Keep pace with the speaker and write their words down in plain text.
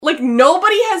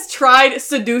nobody has tried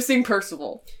seducing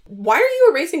Percival. Why are you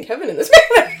erasing Kevin in this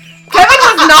manner? Kevin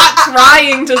was not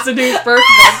trying to seduce Percival.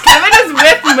 Kevin is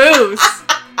with Moose.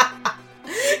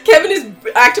 Kevin is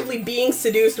actively being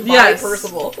seduced by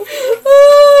Percival.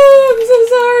 Oh, I'm so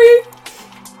sorry.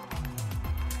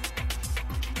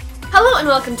 Hello and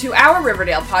welcome to our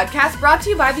Riverdale podcast, brought to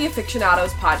you by the AFICTIONADOS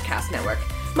podcast network.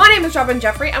 My name is Robin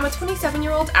Jeffrey. I'm a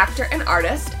 27-year-old actor and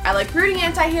artist. I like brooding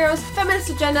anti-heroes, feminist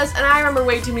agendas, and I remember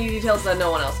way too many details that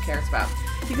no one else cares about.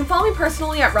 You can follow me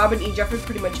personally at Robin E. Jeffers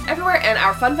pretty much everywhere, and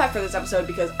our fun fact for this episode,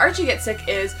 because Archie gets sick,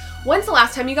 is when's the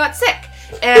last time you got sick?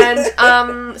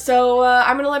 And, so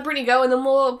I'm gonna let Brittany go, and then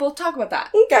we'll both talk about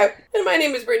that. Okay. And my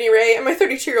name is Brittany Ray. I'm a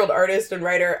 32-year-old artist and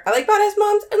writer. I like badass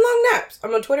moms and long naps.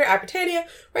 I'm on Twitter at Britannia,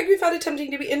 where I can be found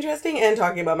attempting to be interesting and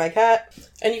talking about my cat.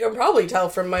 And you can probably tell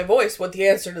from my voice what the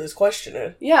answer to this question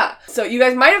is. Yeah. So you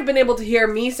guys might have been able to hear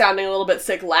me sounding a little bit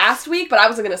sick last week, but I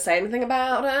wasn't gonna say anything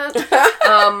about it.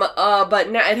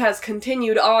 But now it has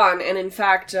continued on, and in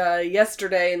fact,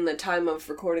 yesterday, in the time of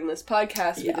recording this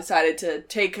podcast, we decided to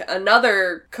take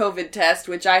another COVID test,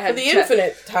 which I had for the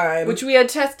infinite time, which we had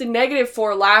tested negative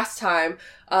for last time.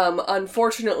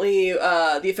 Unfortunately,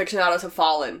 the aficionados have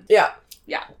fallen. Yeah.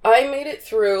 Yeah. I made it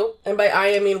through, and by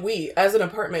I mean we, as an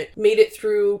apartment, made it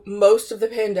through most of the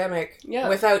pandemic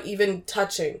without even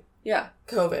touching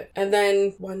COVID. And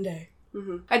then one day.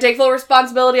 Mm-hmm. I take full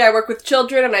responsibility. I work with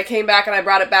children, and I came back and I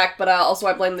brought it back, but also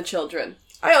I blame the children.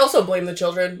 I also blame the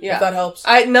children, if that helps.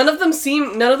 None of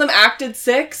them acted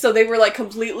sick, so they were, like,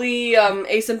 completely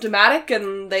asymptomatic,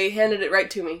 and they handed it right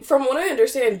to me. From what I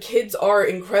understand, kids are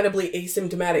incredibly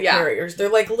asymptomatic carriers. They're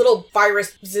like little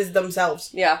viruses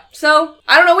themselves. Yeah. So,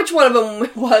 I don't know which one of them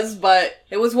it was, but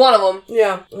it was one of them.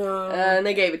 Yeah. And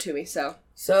they gave it to me, so.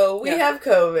 So, we have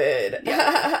COVID.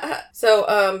 Yeah.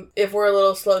 So, if we're a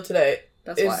little slow today,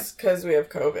 that's why. It's because we have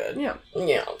COVID. Yeah.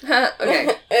 Yeah.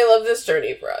 Okay. I love this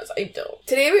journey for us. I don't.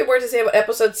 Today we have more to say about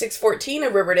episode 614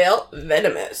 of Riverdale,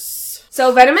 Venomous.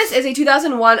 So Venomous is a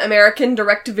 2001 American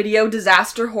direct-to-video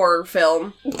disaster horror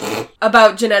film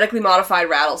about genetically modified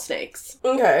rattlesnakes.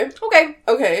 Okay.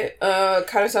 Okay.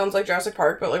 Kind of sounds like Jurassic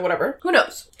Park, but like whatever. Who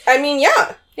knows? I mean,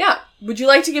 yeah. Yeah. Would you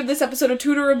like to give this episode a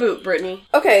toot or a boot, Brittany?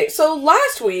 Okay, so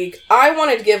last week, I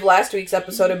wanted to give last week's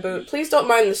episode a boot. Please don't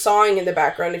mind the sawing in the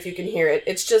background if you can hear it.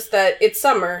 It's just that it's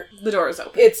summer. The door is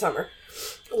open. It's summer.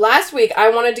 Last week,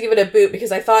 I wanted to give it a boot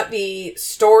because I thought the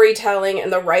storytelling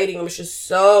and the writing was just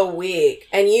so weak.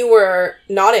 And you were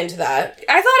not into that.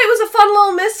 I thought it was a fun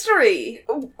little mystery.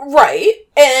 Right.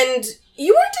 And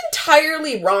you weren't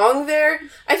entirely wrong there.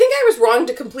 I think I was wrong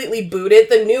to completely boot it.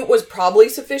 The newt was probably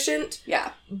sufficient.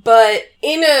 Yeah. But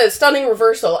in a stunning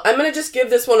reversal, I'm going to just give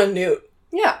this one a newt.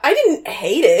 Yeah. I didn't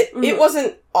hate it. Mm-hmm. It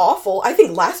wasn't awful. I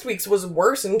think last week's was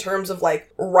worse in terms of,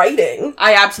 like, writing.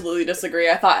 I absolutely disagree.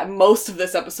 I thought most of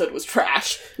this episode was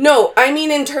trash. No, I mean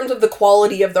in terms of the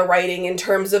quality of the writing, in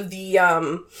terms of the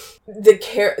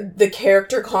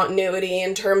character continuity,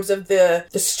 in terms of the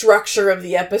structure of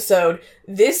the episode.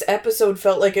 This episode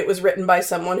felt like it was written by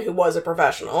someone who was a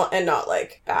professional and not,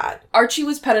 like, bad. Archie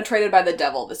was penetrated by the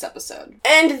devil this episode.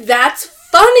 And that's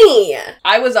funny!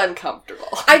 I was uncomfortable.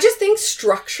 I just think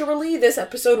structurally this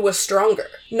episode was stronger.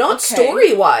 Not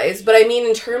story-wise, but I mean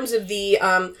in terms of the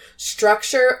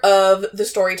structure of the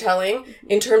storytelling,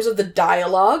 in terms of the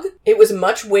dialogue, it was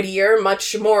much wittier,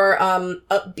 much more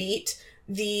upbeat.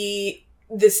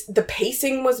 The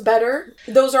pacing was better.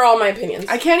 Those are all my opinions.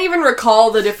 I can't even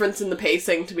recall the difference in the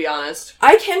pacing, to be honest.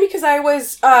 I can because I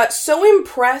was so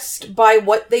impressed by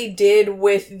what they did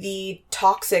with the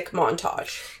toxic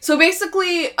montage. So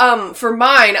basically, for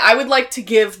mine, I would like to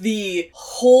give the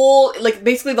whole, like,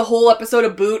 basically the whole episode a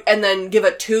boot and then give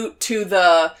a toot to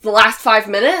the last 5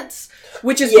 minutes,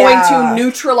 which is going to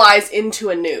neutralize into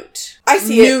a newt. I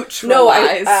see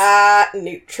neutralize.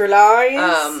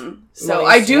 Neutralize. So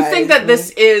I do think that this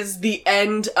is the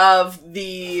end of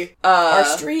the our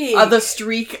streak. The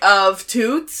streak of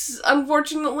toots,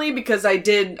 unfortunately, because I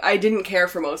didn't care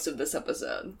for most of this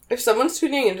episode. If someone's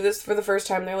tuning into this for the first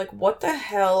time, they're like, what the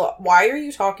hell? Why are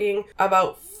you talking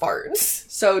about farts?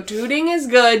 So tooting is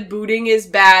good, booting is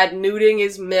bad, nuding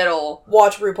is middle.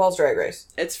 Watch RuPaul's Drag Race.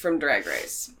 It's from Drag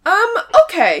Race.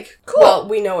 Okay, cool. Well,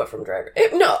 we know it from Drag Race.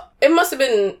 It must have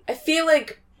been, I feel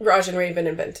like Raj and Raven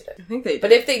invented it. I think they did.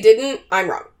 But if they didn't, I'm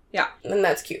wrong. Yeah. And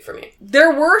that's cute for me.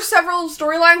 There were several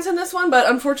storylines in this one, but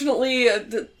unfortunately,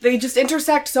 they just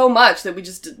intersect so much that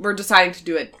we're deciding to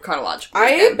do it chronologically.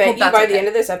 I bet you by the end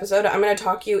of this episode, I'm going to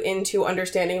talk you into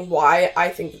understanding why I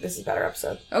think that this is a better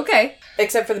episode. Okay.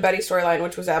 Except for the Betty storyline,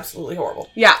 which was absolutely horrible.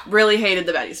 Yeah, really hated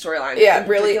the Betty storyline. Yeah,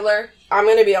 really. I'm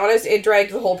going to be honest, it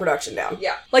dragged the whole production down.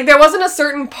 Yeah. Like, there wasn't a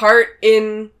certain part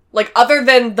in Like, other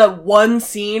than the one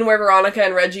scene where Veronica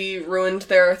and Reggie ruined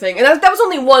their thing. And that was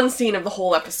only one scene of the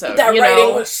whole episode. That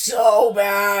writing was so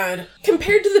bad.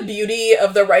 Compared to the beauty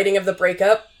of the writing of the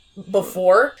breakup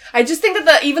before. I just think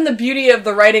that even the beauty of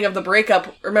the writing of the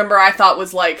breakup, remember, I thought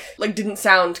was like didn't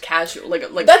sound casual.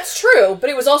 Like That's true, but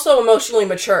it was also emotionally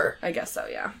mature. I guess so,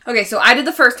 yeah. Okay, so I did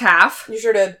the first half. You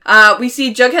sure did. We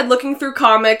see Jughead looking through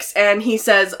comics, and he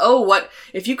says, "Oh,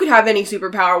 if you could have any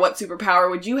superpower, what superpower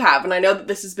would you have?" And I know that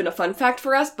this has been a fun fact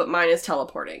for us, but mine is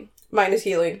teleporting. Mine is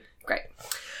healing. Great.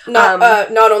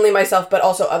 Not only myself, but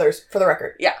also others, for the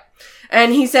record. Yeah.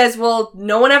 And he says, well,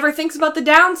 no one ever thinks about the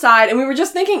downside. And we were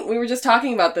just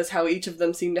talking about this, how each of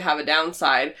them seem to have a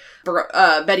downside.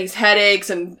 Betty's headaches,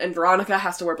 and Veronica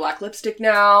has to wear black lipstick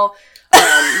now,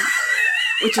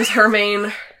 which is her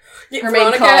main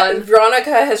con.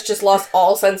 Veronica has just lost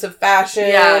all sense of fashion.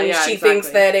 Yeah, she exactly. thinks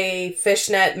that a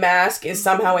fishnet mask is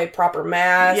somehow a proper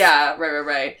mask. Yeah,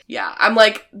 right. Yeah, I'm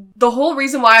like, the whole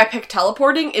reason why I picked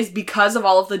teleporting is because of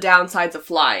all of the downsides of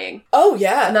flying. Oh,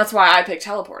 yeah. And that's why I picked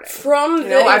teleporting. From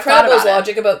the Incredibles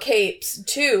logic about capes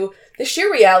to the sheer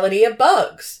reality of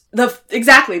bugs.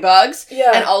 Exactly, bugs.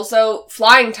 Yeah. And also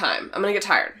flying time. I'm gonna get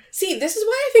tired. See, this is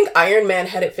why I think Iron Man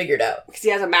had it figured out. Because he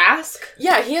has a mask?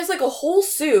 Yeah, he has, like, a whole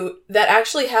suit that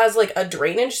actually has, like, a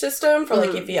drainage system for,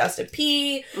 like, if he has to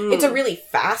pee. It's a really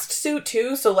fast suit,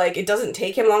 too, so, like, it doesn't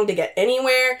take him long to get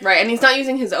anywhere. Right, and he's not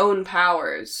using his own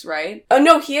powers, right?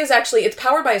 No, he is actually, it's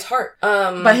powered by his heart.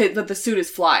 But the suit is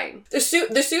flying. The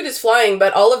suit is flying,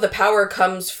 but all of the power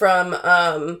comes from,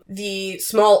 the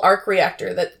small arc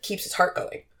reactor that keeps his heart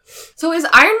going. So is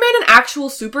Iron Man an actual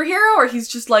superhero, or he's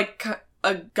just, like,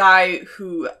 a guy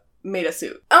who made a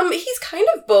suit? He's kind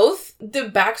of both. The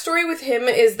backstory with him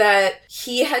is that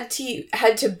he had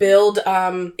to build,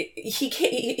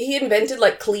 he invented,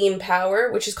 like, clean power,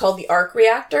 which is called the arc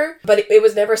reactor, but it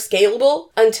was never scalable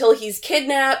until he's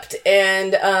kidnapped,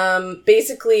 and,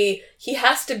 basically, he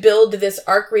has to build this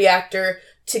arc reactor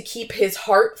to keep his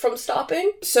heart from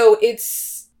stopping. So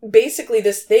it's basically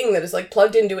this thing that is, like,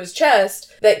 plugged into his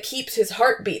chest that keeps his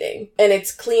heart beating, and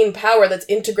it's clean power that's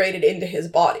integrated into his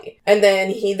body. And then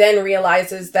he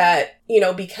realizes that,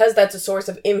 because that's a source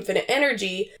of infinite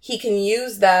energy, he can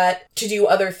use that to do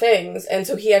other things, and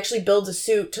so he actually builds a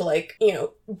suit to, like,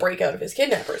 break out of his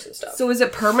kidnappers and stuff. So is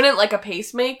it permanent, like a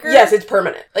pacemaker? Yes, it's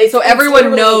permanent. So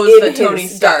everyone knows that Tony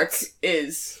Stark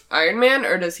is Iron Man,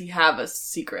 or does he have a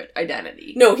secret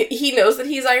identity? No, he knows that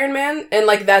he's Iron Man, and,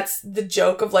 like, that's the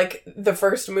joke of, like, the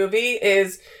first movie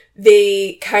is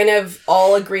they kind of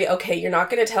all agree, okay, you're not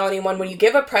going to tell anyone when you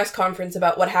give a press conference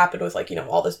about what happened with, like,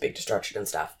 all this big destruction and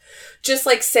stuff. Just,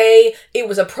 like, say it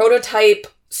was a prototype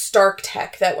Stark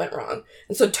tech that went wrong.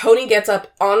 And so Tony gets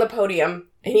up on the podium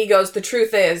and he goes, the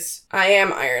truth is, I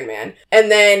am Iron Man.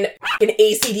 And then an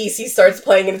AC/DC starts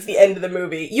playing and it's the end of the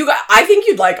movie. I think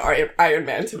you'd like Iron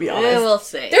Man, to be honest. We'll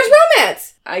see. There's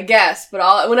romance! I guess,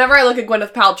 but whenever I look at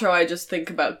Gwyneth Paltrow, I just think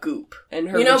about Goop and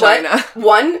her vagina. What?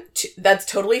 1, that's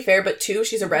totally fair, but 2,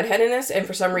 she's a redhead in this, and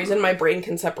for some reason my brain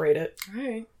can separate it.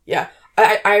 Alright. Yeah.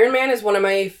 Iron Man is one of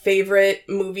my favorite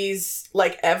movies,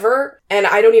 like, ever, and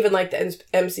I don't even like the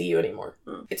MCU anymore.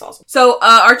 It's awesome. So,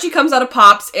 Archie comes out of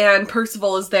Pops, and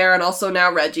Percival is there, and also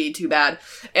now Reggie, too bad.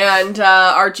 And,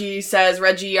 Archie says,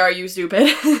 Reggie, are you stupid?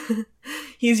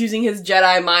 He's using his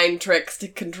Jedi mind tricks to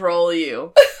control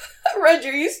you. Reggie,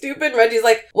 are you stupid? Reggie's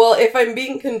like, well, if I'm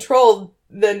being controlled,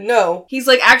 then no. He's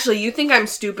like, actually, you think I'm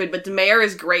stupid, but the mayor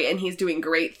is great and he's doing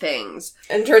great things.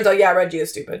 And turns out, yeah, Reggie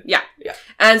is stupid. Yeah.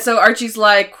 And so Archie's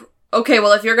like, okay,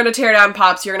 well, if you're gonna tear down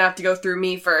Pops, you're gonna have to go through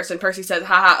me first. And Percy says,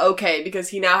 haha, okay, because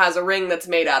he now has a ring that's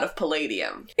made out of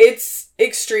palladium. It's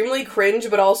extremely cringe,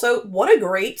 but also, what a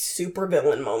great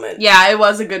supervillain moment. Yeah, it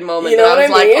was a good moment. You know what I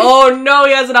mean? Like, oh no,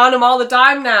 he has it on him all the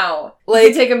time now. Like, you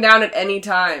can take him down at any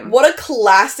time. What a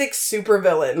classic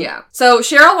supervillain. Yeah. So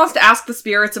Cheryl wants to ask the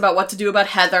spirits about what to do about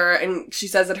Heather, and she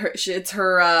says that it's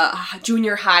her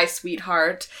junior high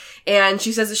sweetheart. And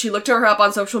she says that she looked her up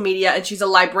on social media, and she's a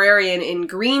librarian in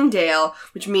Greendale,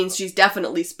 which means she's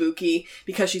definitely spooky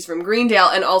because she's from Greendale,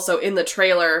 and also in the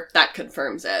trailer, that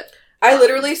confirms it. I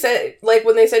literally said, like,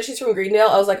 when they said she's from Greendale,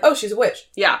 I was like, oh, she's a witch.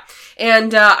 Yeah.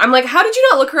 And I'm like, how did you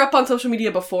not look her up on social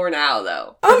media before now,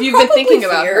 though? If you've been thinking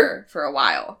about her for a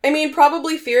while. I mean,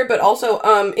 probably fear, but also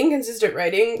inconsistent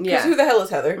writing, because who the hell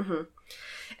is Heather? Mm-hmm.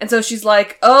 And so she's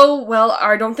like, oh, well,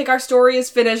 I don't think our story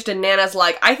is finished. And Nana's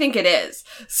like, I think it is.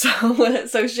 So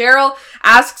Cheryl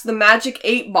asks the Magic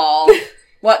 8 Ball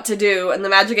what to do. And the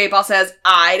Magic 8 Ball says,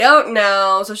 I don't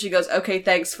know. So she goes, okay,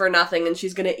 thanks for nothing. And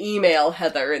she's going to email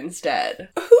Heather instead.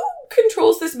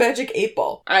 controls this magic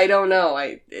 8-ball? I don't know.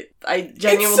 I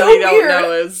genuinely don't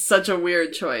know. It's such a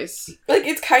weird choice. Like,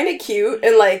 it's kind of cute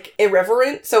and, like,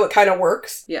 irreverent, so it kind of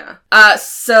works. Yeah.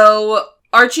 So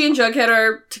Archie and Jughead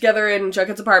are together in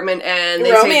Jughead's apartment, and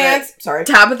they say that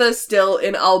Tabitha's still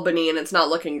in Albany, and it's not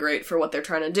looking great for what they're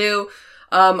trying to do.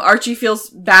 Archie feels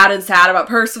bad and sad about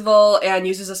Percival and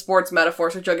uses a sports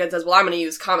metaphor. So Jughead says, well, I'm going to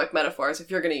use comic metaphors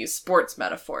if you're going to use sports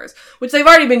metaphors, which they've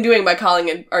already been doing by calling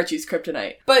it Archie's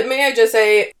kryptonite. But may I just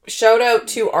say, shout out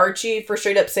to Archie for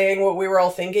straight up saying what we were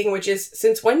all thinking, which is,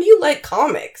 since when do you like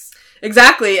comics?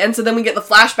 Exactly, and so then we get the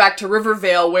flashback to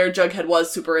Riverdale where Jughead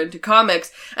was super into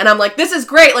comics, and I'm like, this is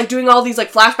great, like, doing all these,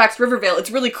 like, flashbacks to Riverdale, it's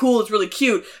really cool, it's really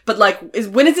cute, but, like,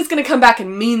 when is this gonna come back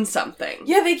and mean something?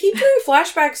 Yeah, they keep doing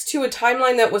flashbacks to a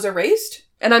timeline that was erased.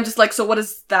 And I'm just like, so what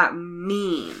does that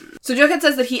mean? So Jughead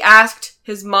says that he asked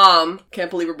his mom, can't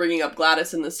believe we're bringing up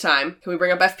Gladys in this time. Can we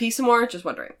bring up FP some more? Just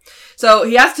wondering. So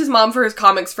he asked his mom for his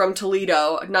comics from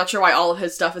Toledo, not sure why all of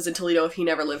his stuff is in Toledo if he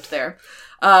never lived there.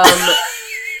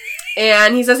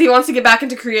 And he says he wants to get back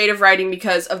into creative writing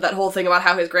because of that whole thing about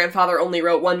how his grandfather only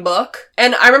wrote one book.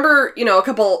 And I remember, a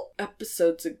couple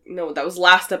episodes, that was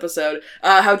last episode,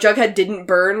 how Jughead didn't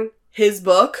burn his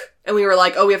book. And we were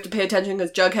like, oh, we have to pay attention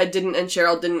because Jughead didn't and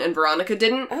Cheryl didn't and Veronica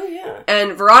didn't. Oh, yeah.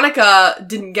 And Veronica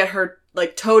didn't get her,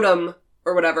 totem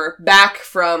or whatever back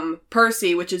from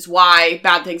Percy, which is why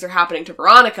bad things are happening to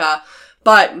Veronica.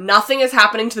 But nothing is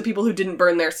happening to the people who didn't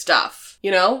burn their stuff,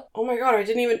 Oh my god, I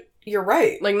didn't even... You're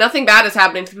right. Like, nothing bad is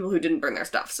happening to people who didn't burn their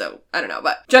stuff, so, I don't know,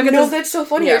 but Jughead No, that's so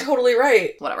funny, You're totally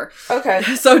right. Whatever. Okay.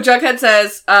 So Jughead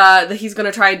says, that he's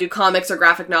gonna try and do comics or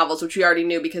graphic novels, which we already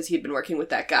knew because he'd been working with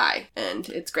that guy, and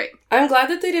it's great. I'm glad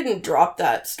that they didn't drop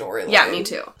that storyline. Yeah, me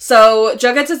too. So,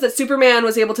 Jughead says that Superman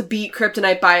was able to beat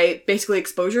kryptonite by basically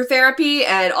exposure therapy,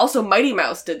 and also Mighty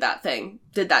Mouse did that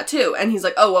too. And he's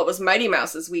like, oh, what was Mighty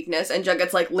Mouse's weakness? And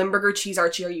Jughead's like, Limburger cheese,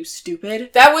 Archie, are you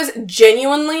stupid? That was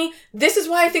genuinely... This is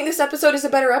why I think this episode is a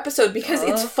better episode, because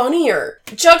it's funnier.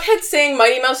 Jughead saying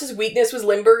Mighty Mouse's weakness was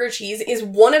Limburger cheese is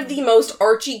one of the most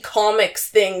Archie comics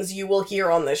things you will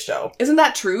hear on this show. Isn't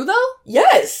that true, though?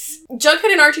 Yes!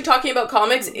 Jughead and Archie talking about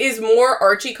comics is more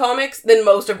Archie comics than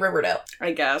most of Riverdale.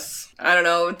 I guess. I don't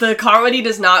know. The comedy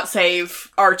does not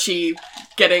save Archie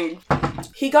getting...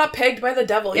 He got pegged by the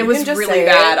devil. It was really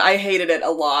bad. I hated it a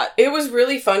lot. It was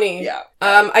really funny. Yeah.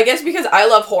 I guess because I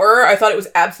love horror, I thought it was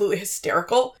absolutely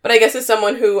hysterical. But I guess as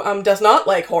someone who does not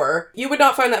like horror, you would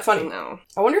not find that funny. No.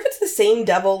 I wonder if it's the same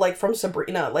devil, like, from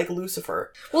Sabrina, like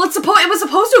Lucifer. Well, it was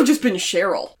supposed to have just been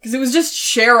Cheryl. Because it was just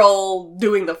Cheryl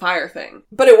doing the fire thing.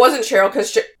 But it wasn't Cheryl,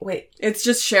 because wait. It's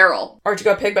just Cheryl. Archie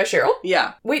got pegged by Cheryl?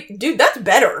 Yeah. Wait, dude, that's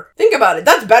better. Think about it.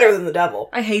 That's better than the devil.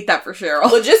 I hate that for Cheryl.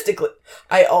 Logistically.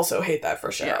 I also hate that for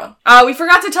Cheryl. Yeah. We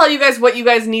forgot to tell you guys what you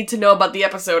guys need to know about the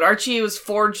episode. Archie was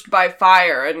forged by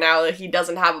fire, and now that he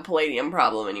doesn't have a palladium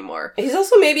problem anymore. He's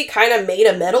also maybe kind of made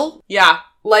of metal. Yeah.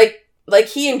 Like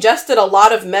he ingested a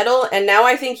lot of metal, and now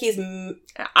I think he's... an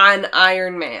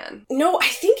Iron Man. No, I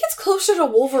think it's closer to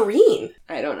Wolverine.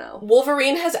 I don't know.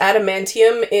 Wolverine has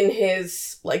adamantium in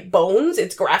his, bones.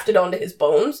 It's grafted onto his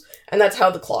bones, and that's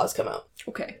how the claws come out.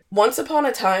 Okay. Once upon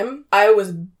a time, I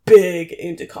was big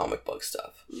into comic book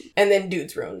stuff. And then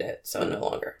dudes ruined it, so no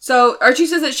longer. So, Archie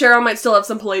says that Cheryl might still have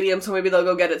some palladium, so maybe they'll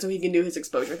go get it so he can do his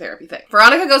exposure therapy thing.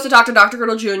 Veronica goes to talk to Dr.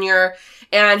 Girdle Jr.,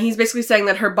 and he's basically saying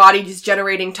that her body is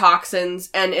generating toxins,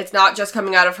 and it's not just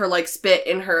coming out of her, spit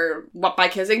in her, by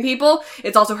kissing people,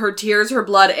 it's also her tears, her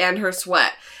blood, and her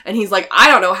sweat. And he's like, I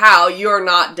don't know how, you're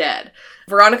not dead.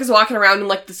 Veronica's walking around in,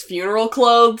 this funeral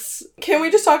clothes. Can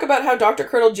we just talk about how Dr.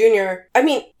 Girdle Jr.,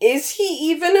 is he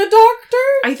even a doctor?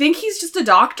 I think he's just a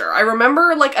doctor. I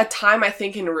remember, a time, I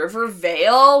think, in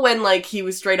Riverdale when, he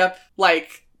was straight up,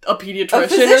 a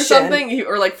pediatrician or something,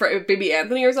 or baby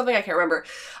Anthony or something, I can't remember.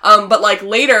 But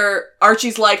later,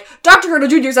 Archie's like, Dr. Girdle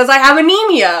Jr. says I have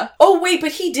anemia. Oh wait,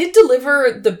 but he did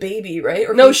deliver the baby, right?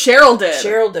 Or no, Cheryl did.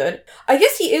 Cheryl did. I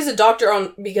guess he is a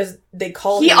doctor because they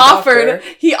called him doctor.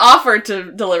 He offered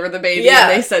to deliver the baby, and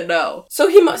they said no. So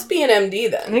he must be an MD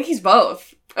then. I think he's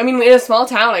both. I mean, in a small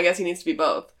town, I guess he needs to be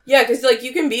both. Yeah, because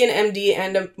you can be an MD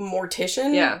and a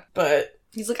mortician. Yeah, but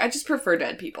he's like, I just prefer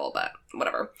dead people, but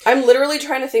whatever. I'm literally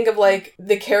trying to think of,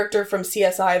 the character from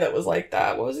CSI that was like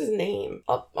that. What was his name?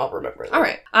 I'll remember that.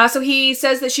 Alright. So he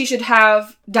says that she should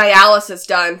have dialysis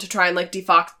done to try and,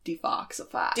 detoxify her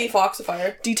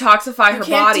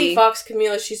body. Detox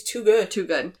Camila. She's too good. Too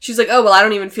good. She's like, oh, well, I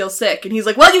don't even feel sick. And he's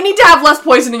like, well, you need to have less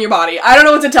poison in your body. I don't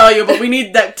know what to tell you, but we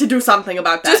need that to do something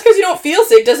about that. Just because you don't feel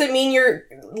sick doesn't mean your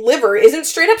liver isn't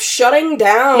straight up shutting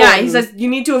down. Yeah, he says you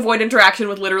need to avoid interaction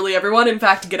with literally everyone. In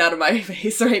fact, get out of my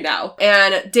face right now.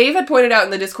 And Dave had pointed out in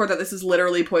the Discord that this is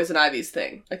literally Poison Ivy's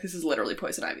thing. Like, this is literally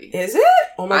Poison Ivy. Is it?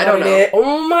 Oh my god. I don't know.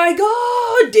 Oh my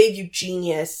god, Dave, you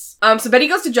genius. So Betty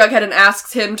goes to Jughead and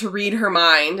asks him to read her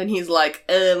mind, and he's like,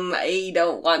 I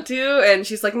don't want to. And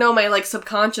she's like, no, my, like,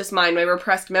 subconscious mind, my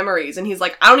repressed memories. And he's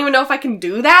like, I don't even know if I can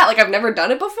do that. Like, I've never done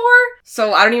it before.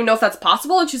 So I don't even know if that's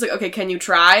possible. And she's like, okay, can you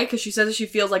try? Because she says that she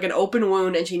feels like an open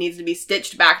wound and she needs to be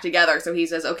stitched back together. So he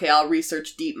says, okay, I'll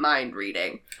research deep mind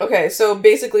reading. Okay, so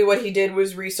basically what he did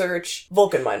was research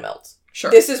Vulcan mind melts. Sure.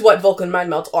 This is what Vulcan mind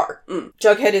melts are.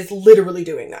 Jughead is literally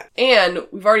doing that. And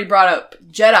we've already brought up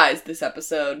Jedis this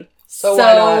episode. So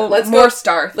why not? Let's more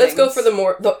star things. Let's go for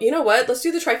you know what? Let's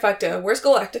do the trifecta. Where's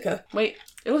Galactica? Wait,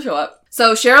 it'll show up.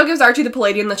 So Cheryl gives Archie the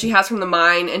palladium that she has from the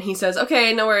mine, and he says,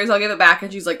 okay, no worries, I'll give it back.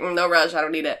 And she's like, no rush, I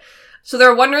don't need it. So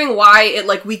they're wondering why it,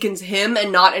 like, weakens him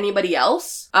and not anybody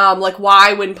else. Like,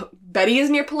 why when Betty is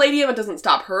near palladium, it doesn't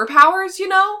stop her powers, you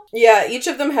know? Yeah, each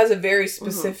of them has a very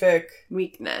specific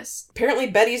weakness. Apparently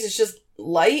Betty's is just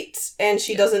light, and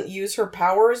she doesn't use her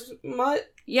powers much.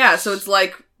 Yeah, so it's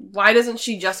like, why doesn't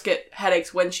she just get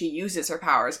headaches when she uses her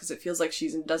powers? Because it feels like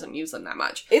she doesn't use them that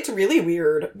much. It's really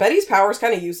weird. Betty's power's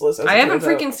kind of useless. I haven't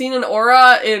freaking seen an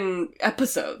aura in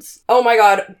episodes. Oh my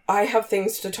god, I have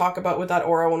things to talk about with that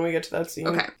aura when we get to that scene.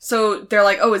 Okay, so they're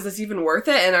like, oh, is this even worth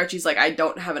it? And Archie's like, I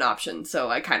don't have an option, so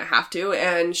I kind of have to.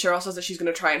 And Cheryl says that she's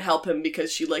going to try and help him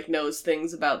because she, like, knows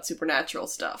things about supernatural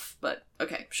stuff. But,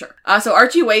 okay, sure. So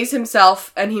Archie weighs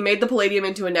himself, and he made the palladium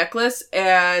into a necklace,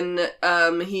 and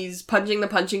he's punching the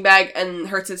punching bag and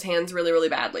hurts his hands really, really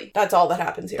badly. That's all that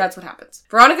happens here. That's what happens.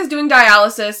 Veronica's doing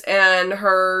dialysis, and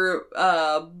her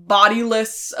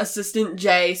bodiless assistant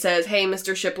Jay says, hey,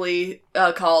 Mr. Shipley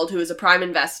called, who is a prime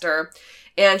investor.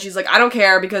 And she's like, I don't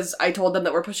care because I told them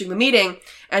that we're pushing the meeting.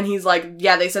 And he's like,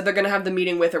 yeah, they said they're going to have the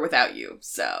meeting with or without you.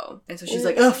 And so she's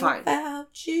like, oh, fine.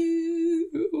 Without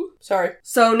you. Sorry.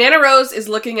 So Nana Rose is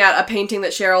looking at a painting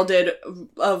that Cheryl did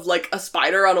of, like, a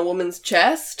spider on a woman's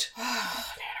chest.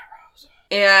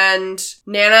 And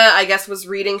Nana, I guess, was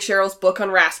reading Cheryl's book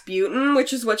on Rasputin,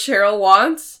 which is what Cheryl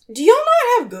wants. Do y'all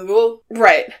not have Google?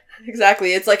 Right.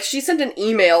 Exactly. It's like she sent an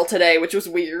email today, which was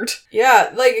weird.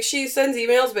 Yeah, like she sends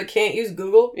emails but can't use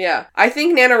Google. Yeah. I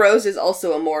think Nana Rose is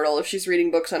also immortal if she's reading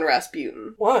books on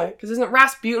Rasputin. Why? Because isn't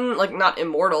Rasputin, like, not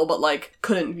immortal, but, like,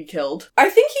 couldn't be killed?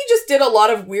 I think he just did a lot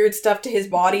of weird stuff to his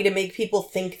body to make people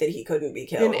think that he couldn't be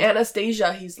killed. In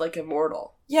Anastasia, he's, like,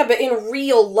 immortal. Yeah, but in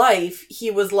real life,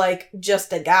 he was, like,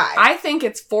 just a guy. I think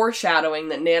it's foreshadowing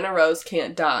that Nana Rose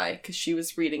can't die because she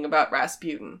was reading about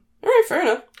Rasputin. Alright, fair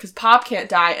enough. Because Pop can't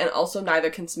die, and also neither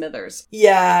can Smithers.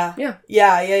 Yeah. Yeah.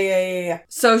 Yeah.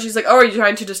 So she's like, oh, are you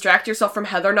trying to distract yourself from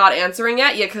Heather not answering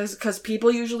yet? Yeah, because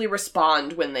people usually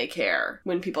respond when they care,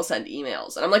 when people send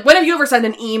emails. And I'm like, when have you ever sent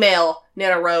an email,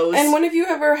 Nana Rose? And when have you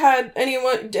ever had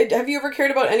anyone, have you ever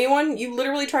cared about anyone? You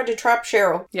literally tried to trap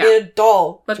Cheryl. Yeah. In a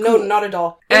doll. But no, cool. not a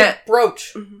doll. In a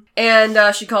brooch. Mm-hmm.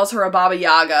 And she calls her a Baba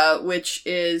Yaga, which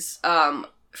is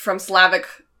from Slavic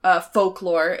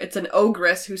folklore. It's an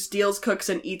ogress who steals, cooks,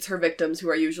 and eats her victims, who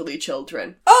are usually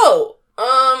children. Oh!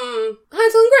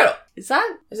 Hansel and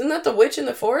Gretel. Isn't that the witch in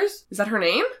the forest? Is that her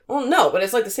name? Well, no, but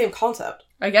it's like the same concept.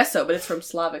 I guess so, but it's from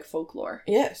Slavic folklore.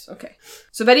 Yes. Okay.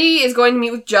 So Betty is going to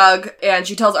meet with Jug, and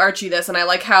she tells Archie this, and I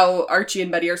like how Archie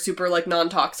and Betty are super, like,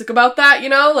 non-toxic about that, you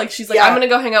know? Like, she's like, I'm gonna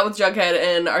go hang out with Jughead,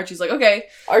 and Archie's like, okay.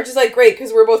 Archie's like, great,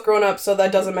 because we're both grown up, so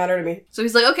that doesn't matter to me. So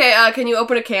he's like, okay, can you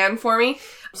open a can for me?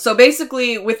 So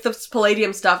basically, with the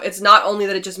palladium stuff, it's not only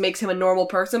that it just makes him a normal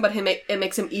person, but it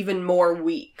makes him even more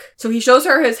weak. So he shows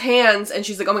her his hands, and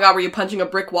she's like, oh my god, were you punching a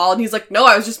brick wall? And he's like, no,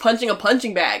 I was just punching a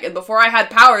punching bag. And before I had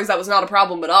powers, that was not a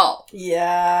problem at all.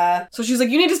 Yeah. So she's like,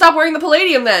 you need to stop wearing the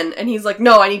palladium then. And he's like,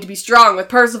 no, I need to be strong with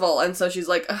Percival. And so she's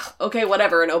like, okay,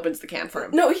 whatever, and opens the can for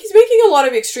him. No, he's making a lot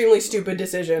of extremely stupid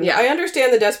decisions. Yeah. I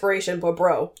understand the desperation, but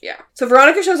bro. Yeah. So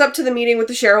Veronica shows up to the meeting with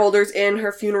the shareholders in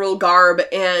her funeral garb,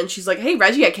 and she's like, hey,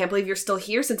 Reggie, I can't believe you're still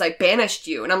here since I banished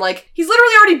you. And I'm like, he's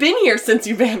literally already been here since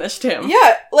you banished him.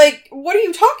 Yeah, like, what are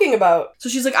you talking about? So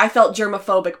she's like, I felt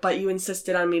germophobic, but you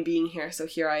insisted on me being here, so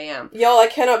here I am. Y'all, I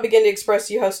cannot begin to express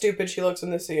to you how stupid she looks in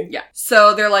this scene. Yeah.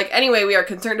 So they're like, anyway, we are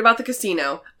concerned about the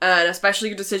casino, and especially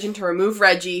your decision to remove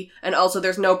Reggie, and also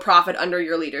there's no profit under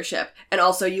your leadership, and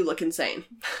also you look insane.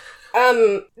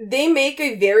 They make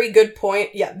a very good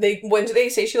point. Yeah, when they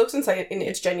say she looks insane, and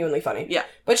it's genuinely funny. Yeah.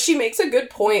 But she makes a good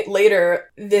point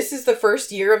later. This is the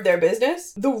first year of their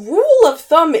business. The rule of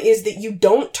thumb is that you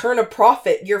don't turn a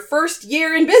profit your first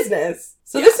year in business.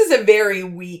 So this is a very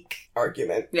weak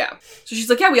argument. Yeah. So she's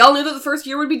like, yeah, we all knew that the first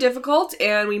year would be difficult,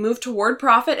 and we moved toward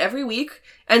profit every week.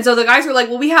 And so the guys were like,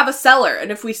 well, we have a seller, and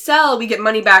if we sell, we get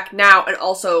money back now and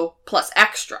also plus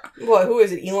extra. What, who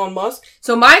is it, Elon Musk?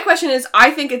 So my question is,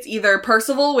 I think it's either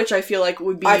Percival, which I feel like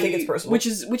would be... I think it's Percival.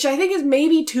 Which I think is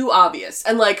maybe too obvious.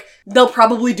 And, like, they'll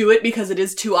probably do it because it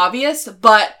is too obvious,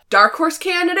 but Dark Horse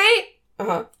candidate?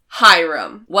 Uh-huh.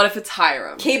 Hiram. What if it's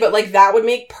Hiram? Okay, but, like, that would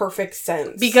make perfect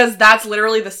sense. Because that's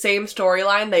literally the same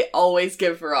storyline they always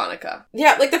give Veronica.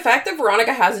 Yeah, like, the fact that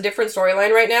Veronica has a different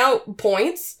storyline right now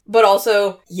points, but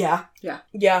also, yeah.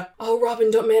 Oh,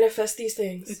 Robin, don't manifest these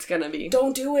things. It's gonna be.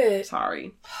 Don't do it.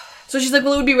 Sorry. So she's like,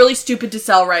 well, it would be really stupid to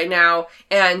sell right now,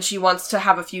 and she wants to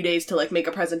have a few days to, like, make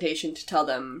a presentation to tell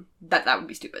them that that would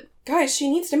be stupid. Guys, she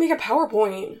needs to make a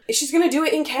PowerPoint. She's gonna do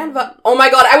it in Canva. Oh my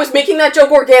god, I was making that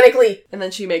joke organically! And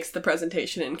then she makes the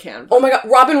presentation in Canva. Oh my god,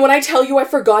 Robin, when I tell you I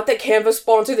forgot that Canva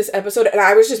sponsored this episode, and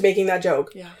I was just making that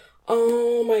joke. Yeah.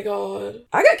 Oh my god.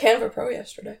 I got Canva Pro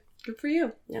yesterday. Good for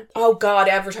you. Yeah. Oh god,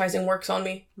 advertising works on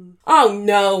me. Oh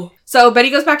no. So Betty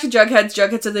goes back to Jughead's.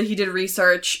 Jughead said that he did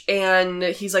research, and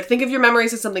he's like, think of your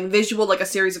memories as something visual, like a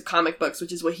series of comic books,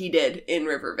 which is what he did in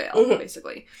Riverdale,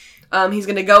 basically. He's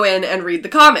gonna go in and read the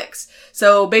comics.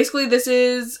 So basically this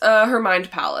is her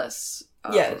mind palace.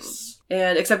 Yes.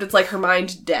 And except it's like her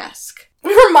mind desk.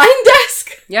 Her mind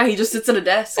desk? Yeah, he just sits at a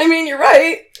desk. I mean, you're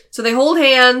right. So they hold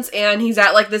hands, and he's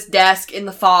at, like, this desk in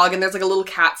the fog, and there's, like, a little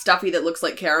cat stuffy that looks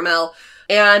like Caramel.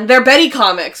 And they're Betty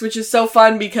comics, which is so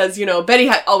fun because, you know, Betty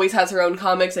always has her own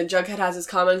comics, and Jughead has his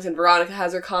comics, and Veronica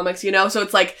has her comics, you know? So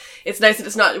it's like, it's nice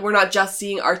that we're not just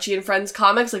seeing Archie and Friends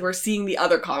comics, like, we're seeing the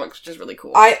other comics, which is really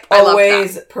cool. I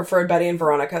always preferred Betty and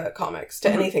Veronica comics to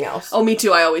anything else. Oh, me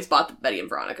too. I always bought the Betty and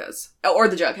Veronica's. Or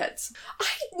the Jugheads. I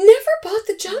never bought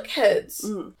the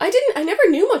Jugheads. I never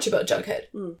knew much about Jughead.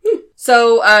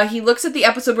 So, he looks at the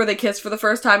episode where they kiss for the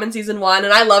first time in season 1,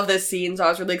 and I love this scene, so I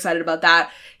was really excited about that.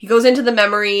 He goes into the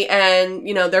memory, and,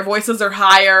 you know, their voices are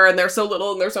higher, and they're so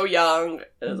little, and they're so young.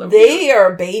 So they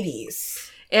are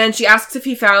babies. And she asks if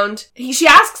she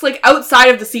asks, like, outside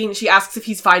of the scene, she asks if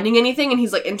he's finding anything, and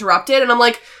he's, like, interrupted, and I'm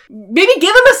like, maybe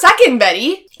give him a second,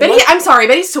 Betty. I'm sorry,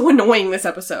 Betty's so annoying this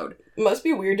episode. It must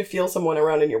be weird to feel someone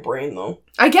around in your brain, though.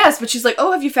 I guess, but she's like,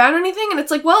 oh, have you found anything? And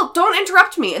it's like, well, don't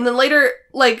interrupt me. And then later,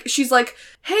 like, she's like,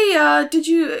 hey, are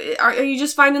you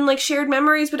just finding, like, shared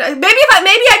memories? But maybe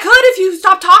I could if you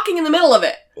stop talking in the middle of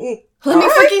it. Let me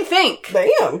freaking think.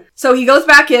 Damn. So he goes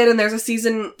back in, and there's a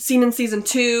scene in season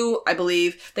 2, I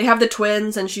believe. They have the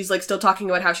twins, and she's, like, still talking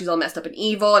about how she's all messed up and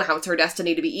evil, and how it's her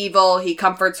destiny to be evil. He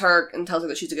comforts her and tells her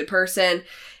that she's a good person.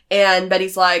 And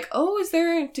Betty's like, oh,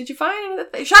 did you find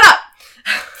anything? Shut up!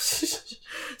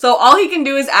 So all he can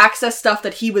do is access stuff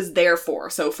that he was there for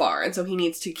so far, and so he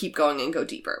needs to keep going and go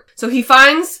deeper. So he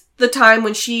finds the time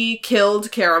when she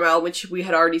killed Caramel, which we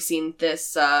had already seen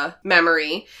this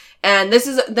memory. And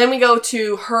then we go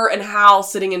to her and Hal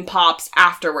sitting in Pops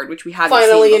afterward, which we hadn't seen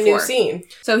before. Finally a new scene.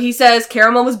 So he says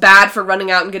Caramel was bad for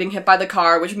running out and getting hit by the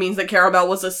car, which means that Caramel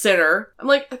was a sinner. I'm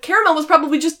like, Caramel was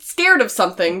probably just scared of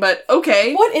something, but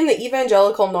okay. What in the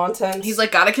evangelical nonsense? He's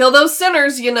like, gotta kill those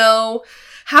sinners, you know.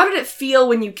 How did it feel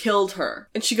when you killed her?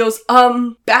 And she goes,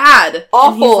 bad.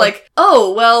 Awful. And he's like,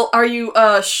 oh, well, are you,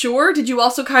 sure? Did you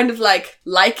also kind of, like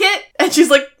it? And she's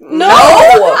like, no!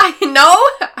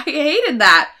 I hated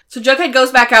that. So Jughead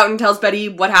goes back out and tells Betty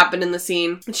what happened in the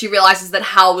scene, and she realizes that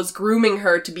Hal was grooming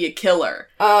her to be a killer.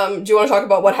 Do you want to talk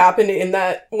about what happened in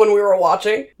that when we were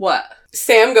watching? What?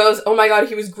 Sam goes, oh my god,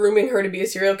 he was grooming her to be a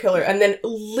serial killer. And then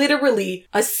literally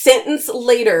a sentence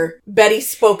later, Betty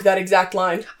spoke that exact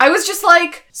line. I was just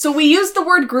like, so we used the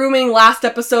word grooming last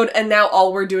episode, and now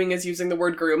all we're doing is using the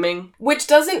word grooming. Which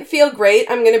doesn't feel great,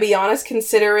 I'm gonna be honest,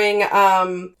 considering,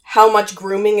 how much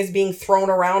grooming is being thrown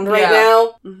around right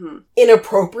now.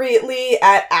 Inappropriately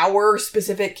at our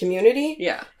specific community.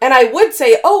 Yeah. And I would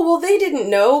say, oh, well, they didn't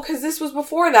know, because this was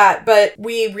before that. But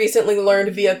we recently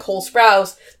learned via Cole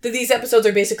Sprouse that these episodes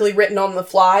are basically written on the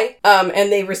fly,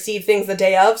 and they receive things the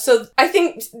day of. So I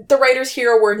think the writers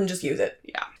hear a word and just use it.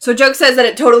 Yeah. So Joke says that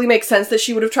it totally makes sense that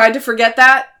she would have tried to forget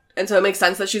that. And so it makes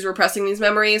sense that she's repressing these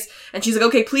memories. And she's like,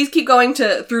 okay, please keep going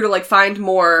through to like find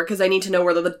more, because I need to know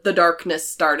where the darkness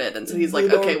started. And so he's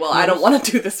like, okay, well, I don't want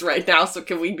to do this right now, so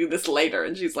can we do this later?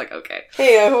 And she's like, okay.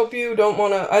 Hey, I hope you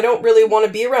I don't really want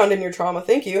to be around in your trauma,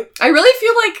 thank you. I really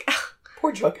feel like...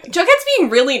 Poor Jughead. Jughead's being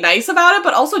really nice about it,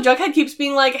 but also Jughead keeps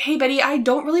being like, hey, Betty, I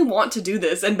don't really want to do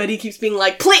this. And Betty keeps being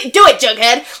like, please, do it,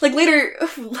 Jughead! Like, later...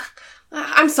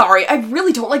 I'm sorry, I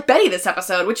really don't like Betty this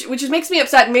episode, which makes me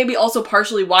upset, and maybe also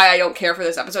partially why I don't care for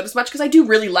this episode as much, because I do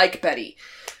really like Betty.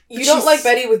 You don't like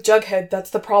Betty with Jughead, that's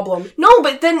the problem. No,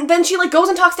 but then she, like, goes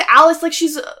and talks to Alice like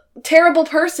she's a terrible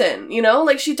person, you know?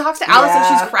 Like, she talks to Alice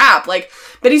like she's crap. Like,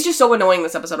 Betty's just so annoying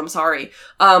this episode, I'm sorry.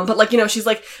 But, like, you know, she's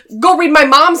like, go read my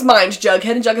mom's mind,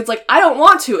 Jughead. And Jughead's like, I don't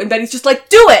want to. And Betty's just like,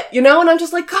 do it, you know? And I'm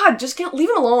just like, God, just leave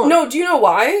him alone. No, do you know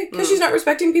why? Because she's not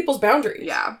respecting people's boundaries.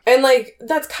 Yeah. And, like,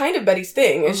 that's kind of Betty's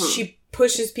thing, is she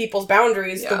pushes people's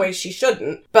boundaries the way she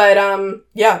shouldn't. But,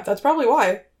 yeah, that's probably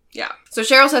why. Yeah. So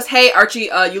Cheryl says, hey, Archie,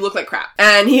 you look like crap.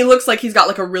 And he looks like he's got,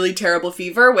 like, a really terrible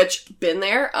fever, which, been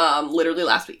there, literally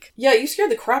last week. Yeah, you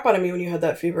scared the crap out of me when you had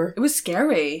that fever. It was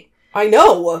scary. I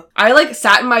know. I, like,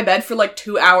 sat in my bed for, like,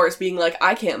 2 hours being like,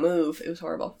 I can't move. It was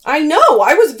horrible. I know.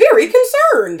 I was very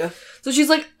concerned. So she's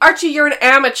like, Archie, you're an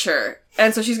amateur.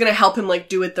 And so she's gonna help him, like,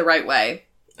 do it the right way.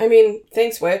 I mean,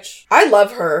 thanks, Witch. I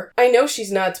love her. I know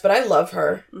she's nuts, but I love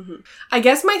her. Mm-hmm. I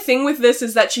guess my thing with this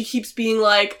is that she keeps being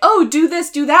like, oh, do this,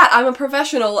 do that, I'm a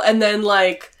professional, and then,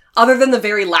 like, other than the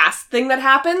very last thing that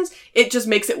happens, it just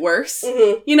makes it worse.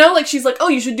 Mm-hmm. You know? Like, she's like, oh,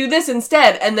 you should do this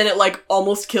instead, and then it, like,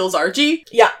 almost kills Archie.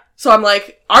 Yeah. So I'm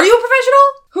like, are you a professional?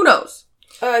 Who knows?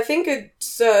 I think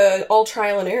it's all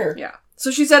trial and error. Yeah. So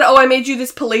she said, oh, I made you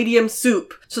this palladium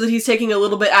soup so that he's taking a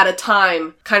little bit at a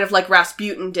time, kind of like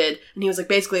Rasputin did. And he was, like,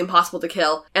 basically impossible to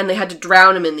kill. And they had to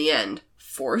drown him in the end.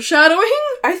 Foreshadowing?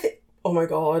 Oh my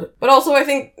god. But also I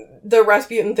think the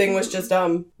Rasputin thing was just,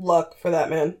 luck for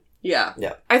that man. Yeah.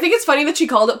 Yeah. I think it's funny that she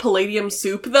called it palladium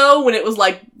soup, though, when it was,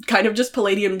 like, kind of just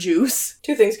palladium juice.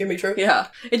 Two things can be true. Yeah.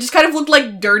 It just kind of looked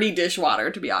like dirty dishwater,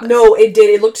 to be honest. No, it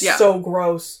did. It looked so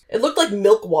gross. It looked like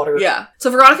milk water. Yeah. So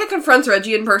Veronica confronts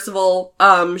Reggie and Percival.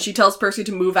 She tells Percy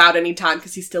to move out anytime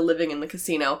because he's still living in the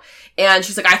casino. And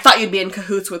she's like, I thought you'd be in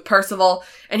cahoots with Percival.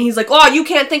 And he's like, oh, you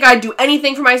can't think I'd do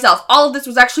anything for myself. All of this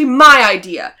was actually my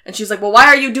idea. And she's like, well, why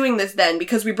are you doing this then?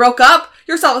 Because we broke up?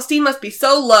 Your self-esteem must be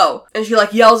so low. And she,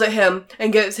 like, yells at him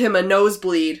and gives him a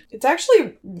nosebleed. It's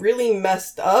actually really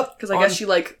messed up. Because I guess she,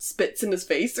 like, spits in his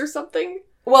face or something.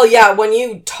 Well, yeah, when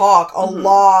you talk, a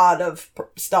lot of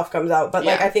stuff comes out. But,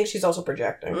 like, I think she's also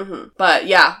projecting. Mm-hmm. But,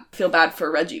 yeah, I feel bad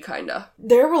for Reggie, kinda.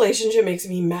 Their relationship makes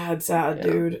me mad sad,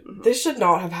 dude. Mm-hmm. This should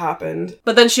not have happened.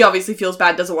 But then she obviously feels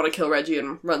bad, doesn't want to kill Reggie,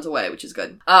 and runs away, which is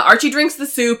good. Archie drinks the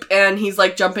soup, and he's,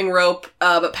 like, jumping rope,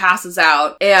 but passes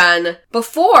out. And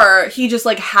before, he just,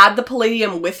 like, had the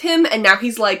palladium with him, and now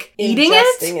he's, like, eating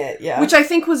it. Yeah. Which I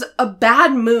think was a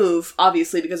bad move,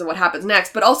 obviously, because of what happens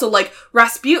next. But also, like,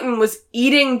 Rasputin was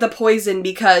eating the poison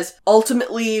because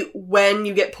ultimately when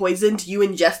you get poisoned, you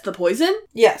ingest the poison.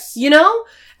 Yes. You know?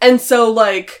 And so,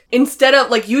 like, instead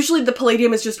of, like, usually the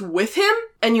palladium is just with him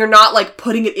and you're not, like,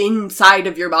 putting it inside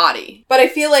of your body. But I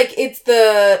feel like it's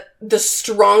the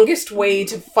strongest way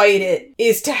to fight it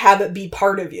is to have it be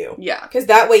part of you. Yeah. Because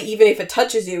that way, even if it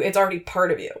touches you, it's already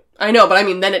part of you. I know, but I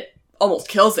mean, then it almost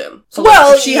kills him. So, well,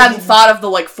 like, if she hadn't thought of the,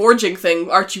 like, forging thing,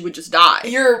 Archie would just die.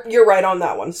 You're right on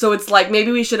that one. So it's like,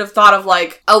 maybe we should have thought of,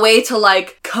 like, a way to,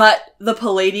 like, cut the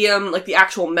palladium, like, the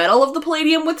actual metal of the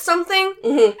palladium with something,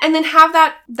 and then have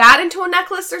that into a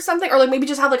necklace or something, or, like, maybe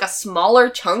just have, like, a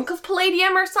smaller chunk of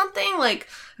palladium or something, like,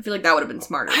 I feel like that would have been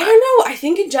smarter. I don't know. I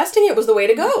think ingesting it was the way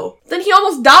to go. Then he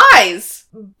almost dies!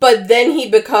 But then he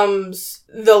becomes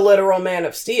the literal Man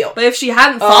of Steel. But if she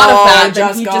hadn't thought of that,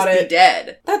 then he'd just be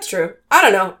dead. That's true. I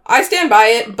don't know. I stand by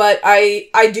it, but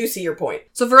I do see your point.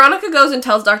 So Veronica goes and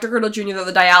tells Dr. Curdle Jr. that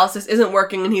the dialysis isn't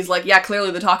working, and he's like, yeah,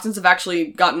 clearly the toxins have actually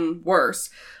gotten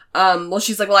worse. Well,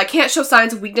 she's like, well, I can't show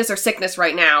signs of weakness or sickness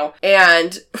right now.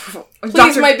 And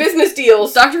please, my business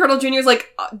deals. Dr. Curdle Jr. is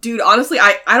like, dude, honestly,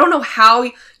 I don't know how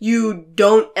you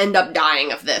don't end up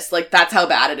dying of this. Like, that's how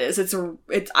bad it is.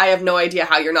 I have no idea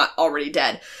how you're not already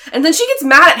dead. And then she gets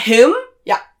mad at him.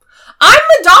 Yeah. I'm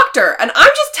the doctor, and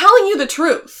I'm just telling you the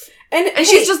truth. And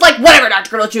she's just like, whatever, Dr.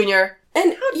 Curdle Jr.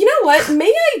 And you know what?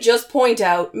 May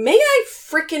I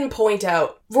frickin' point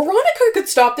out, Veronica could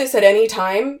stop this at any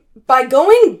time by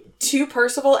going to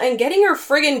Percival and getting her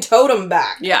friggin' totem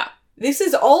back. Yeah. This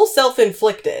is all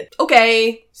self-inflicted.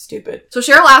 Okay. Stupid. So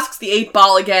Cheryl asks the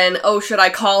 8-ball again, oh, should I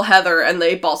call Heather? And the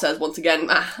 8-ball says once again,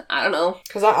 I don't know.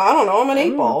 Because I don't know, I'm an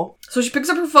 8-ball. So she picks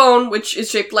up her phone, which is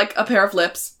shaped like a pair of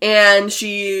lips, and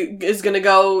she is gonna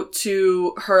go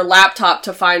to her laptop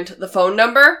to find the phone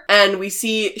number, and we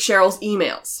see Cheryl's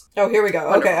emails. Oh, here we go.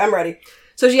 Wonderful. Okay, I'm ready.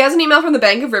 So she has an email from the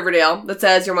Bank of Riverdale that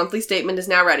says, your monthly statement is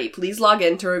now ready. Please log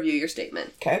in to review your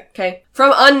statement. Okay.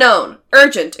 From unknown.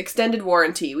 Urgent. Extended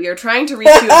warranty. We are trying to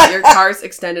recoup your car's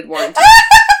extended warranty.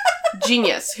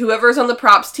 Genius. Whoever's on the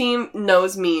props team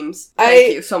knows memes.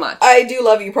 Thank you so much. I do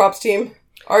love you, props team.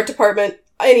 Art department.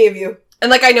 Any of you. And,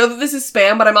 like, I know that this is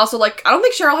spam, but I'm also like, I don't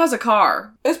think Cheryl has a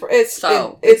car. It's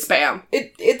spam.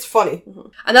 It's funny. Mm-hmm.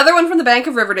 Another one from the Bank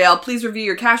of Riverdale. Please review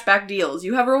your cashback deals.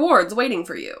 You have rewards waiting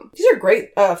for you. These are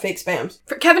great fake spams.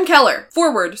 For Kevin Keller.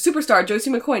 Forward. Superstar Josie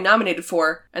McCoy nominated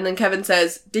for. And then Kevin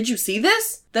says, did you see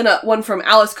this? Then one from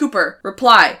Alice Cooper.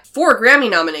 Reply. 4 Grammy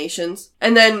nominations.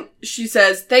 And then she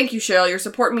says, thank you, Cheryl. Your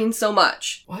support means so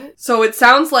much. What? So it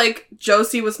sounds like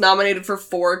Josie was nominated for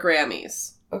 4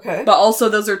 Grammys. Okay. But also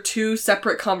those are 2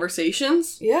 separate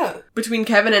conversations. Yeah. Between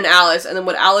Kevin and Alice. And then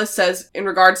what Alice says in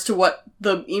regards to what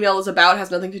the email is about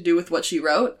has nothing to do with what she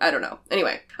wrote. I don't know.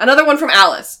 Anyway. Another one from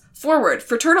Alice. Forward.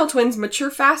 Fraternal twins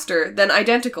mature faster than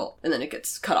identical. And then it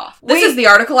gets cut off. This is the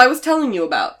article I was telling you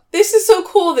about. This is so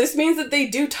cool. This means that they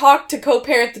do talk to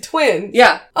co-parent the twins.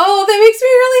 Yeah. Oh, that makes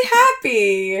me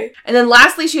really happy. And then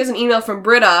lastly, she has an email from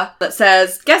Britta that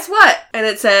says, guess what? And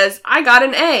it says, I got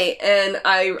an A. And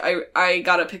I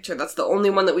got a picture. That's the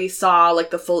only one that we saw, like,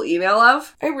 the full email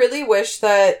of. I really wish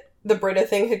that the Britta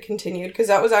thing had continued, because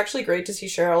that was actually great to see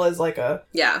Cheryl as, like, a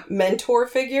mentor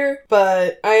figure,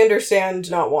 but I understand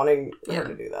not wanting her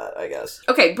to do that, I guess.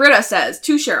 Okay, Britta says,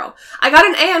 to Cheryl, I got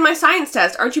an A on my science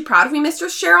test. Aren't you proud of me,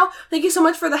 Mistress Cheryl? Thank you so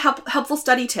much for the helpful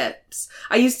study tips.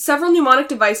 I used several mnemonic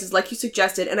devices like you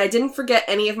suggested, and I didn't forget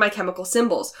any of my chemical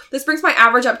symbols. This brings my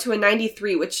average up to a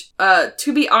 93, which,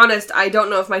 to be honest, I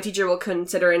don't know if my teacher will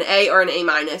consider an A or an A-.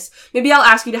 Maybe I'll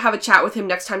ask you to have a chat with him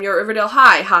next time you're at Riverdale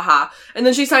High, haha. And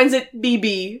then she signs it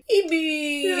BB.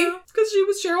 BB. Yeah, because she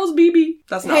was Cheryl's BB.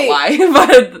 That's not why,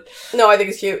 but... No, I think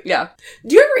it's cute. Yeah.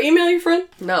 Do you ever email your friend?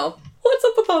 No. What's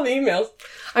up with all the emails?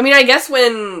 I mean, I guess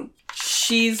when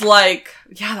she's like...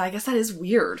 Yeah, I guess that is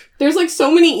weird. There's, like, so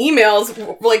many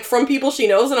emails, like, from people she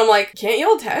knows, and I'm like, can't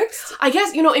y'all text? I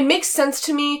guess, you know, it makes sense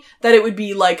to me that it would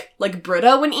be, like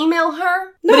Britta would email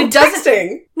her. No, but it doesn't...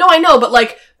 texting. No, I know, but,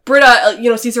 like... Britta,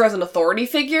 sees her as an authority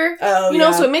figure. Oh, you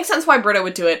know, so it makes sense why Britta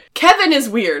would do it. Kevin is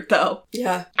weird, though.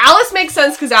 Yeah. Alice makes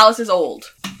sense because Alice is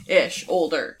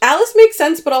older. Alice makes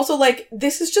sense, but also, like,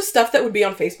 this is just stuff that would be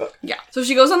on Facebook. Yeah. So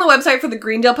she goes on the website for the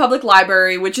Greendale Public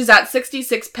Library, which is at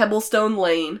 66 Pebblestone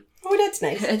Lane. Oh, that's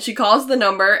nice. And she calls the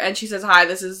number, and she says, hi,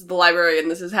 this is the library,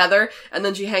 and this is Heather. And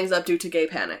then she hangs up due to gay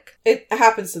panic. It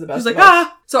happens to the best She's like, of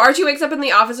us. So Archie wakes up in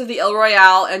the office of the El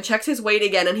Royale and checks his weight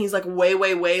again, and he's, like, way,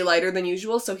 way, way lighter than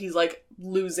usual, so he's, like,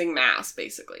 losing mass,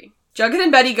 basically. Jughead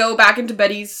and Betty go back into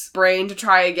Betty's brain to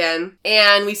try again,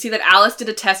 and we see that Alice did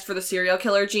a test for the serial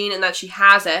killer gene and that she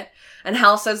has it. And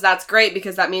Hal says that's great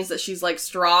because that means that she's, like,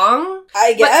 strong.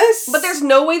 I guess. But there's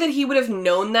no way that he would have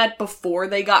known that before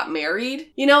they got married.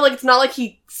 You know, like, it's not like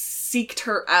he seeked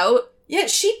her out. Yeah,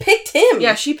 she picked him.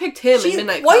 Yeah, she picked him in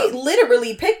Midnight Club. She quite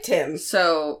literally picked him.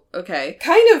 So, okay.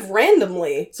 Kind of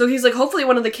randomly. So he's like, hopefully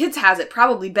one of the kids has it,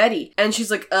 probably Betty. And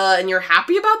she's like, and you're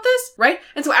happy about this? Right?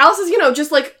 And so Alice is,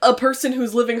 just like a person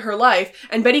who's living her life.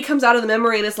 And Betty comes out of the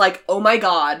memory and is like, oh my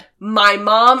god, my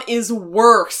mom is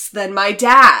worse than my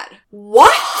dad.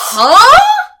 What? Huh?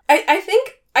 I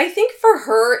think for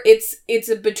her, it's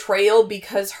a betrayal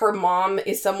because her mom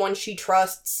is someone she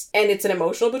trusts, and it's an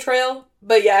emotional betrayal.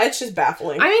 But yeah, it's just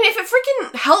baffling. I mean, if it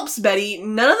freaking helps Betty,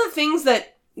 none of the things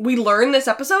that we learn this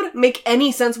episode make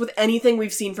any sense with anything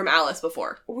we've seen from Alice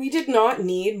before. We did not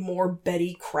need more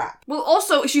Betty crap. Well,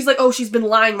 also, she's like, she's been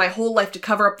lying my whole life to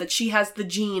cover up that she has the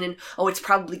gene, and, it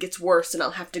probably gets worse, and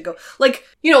I'll have to go. Like,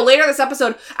 later this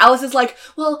episode, Alice is like,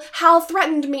 well, Hal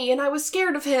threatened me, and I was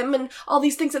scared of him, and all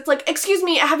these things. It's like, excuse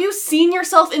me, have you seen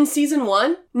yourself in season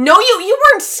 1? No, you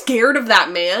weren't scared of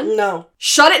that man. No.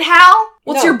 Shut it, Hal?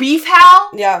 What's your beef,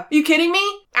 Hal? Yeah. Are you kidding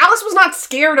me? Alice was not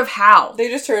scared of Hal. They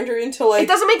just turned her into, like... It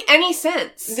doesn't make any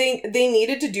sense. They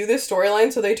needed to do this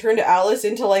storyline, so they turned Alice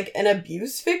into, like, an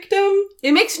abuse victim?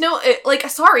 It makes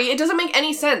it doesn't make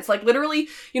any sense. Like, literally,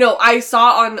 I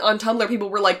saw on Tumblr, people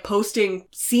were, like, posting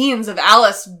scenes of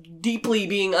Alice deeply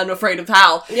being unafraid of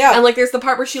Hal. Yeah. And, like, there's the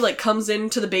part where she, like, comes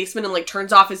into the basement and, like,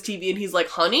 turns off his TV, and he's like,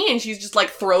 honey? And she's just, like,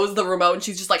 throws the remote, and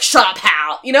she's just like, shut up,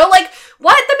 Hal! Like,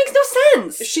 what? That makes no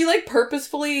sense! She, like,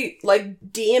 purposefully,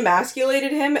 like,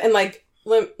 de-emasculated him, and, like,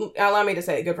 allow me to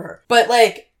say it, good for her. But,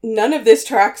 like, none of this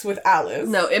tracks with Alice.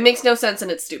 No, it makes no sense,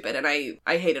 and it's stupid, and I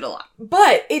hate it a lot.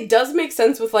 But it does make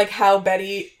sense with, like, how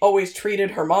Betty always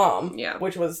treated her mom. Yeah.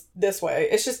 Which was this way.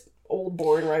 It's just old,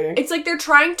 boring writing. It's like they're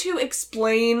trying to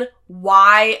explain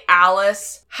why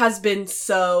Alice has been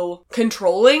so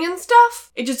controlling and stuff.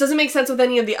 It just doesn't make sense with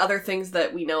any of the other things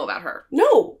that we know about her.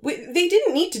 No, they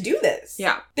didn't need to do this.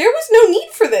 Yeah. There was no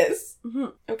need for this. Mm-hmm.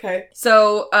 Okay.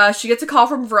 So, she gets a call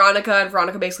from Veronica, and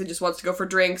Veronica basically just wants to go for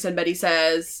drinks, and Betty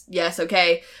says, yes,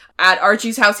 okay. At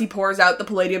Archie's house, he pours out the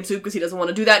Palladium soup because he doesn't want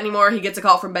to do that anymore. He gets a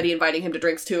call from Betty inviting him to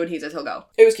drinks too, and he says he'll go.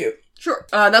 It was cute. Sure.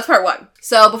 That's part 1.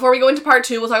 So before we go into part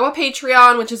 2, we'll talk about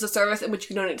Patreon, which is a service in which you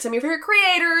can donate to some of your favorite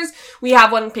creators. We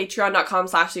have one,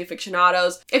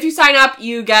 patreon.com/theAFICTIONADOS. If you sign up,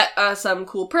 you get some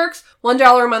cool perks.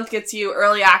 $1 a month gets you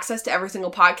early access to every single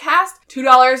podcast.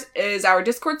 $2 is our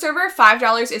Discord server.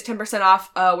 $5 is 10% off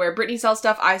where Brittany sells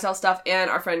stuff, I sell stuff, and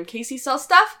our friend Casey sells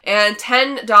stuff. And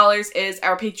 $10 is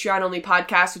our Patreon-only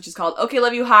podcast, which is called Okay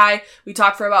Love You Hi. We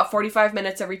talk for about 45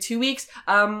 minutes every 2 weeks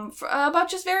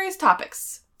about just various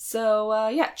topics. So,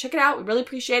 yeah, check it out. We really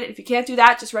appreciate it. If you can't do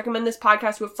that, just recommend this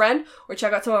podcast to a friend or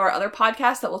check out some of our other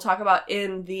podcasts that we'll talk about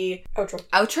in the outro.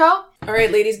 All right,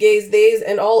 ladies, gays, theys,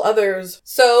 and all others.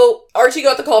 So, Archie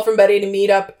got the call from Betty to meet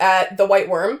up at the White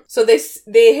Worm. So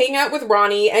they hang out with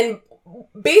Ronnie, and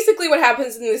basically what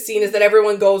happens in this scene is that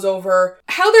everyone goes over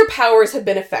how their powers have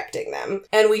been affecting them.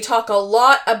 And we talk a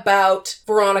lot about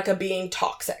Veronica being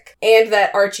toxic. And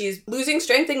that Archie is losing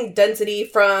strength and density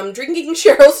from drinking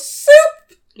Cheryl's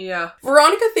soup. Yeah.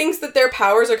 Veronica thinks that their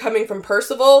powers are coming from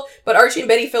Percival, but Archie and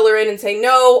Betty fill her in and say,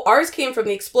 no, ours came from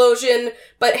the explosion,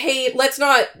 but hey, let's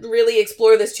not really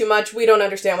explore this too much. We don't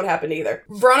understand what happened either.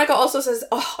 Veronica also says,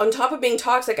 on top of being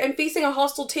toxic, I'm facing a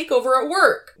hostile takeover at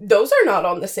work. Those are not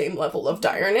on the same level of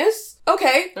direness.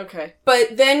 Okay.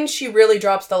 But then she really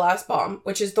drops the last bomb,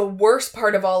 which is the worst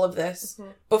part of all of this.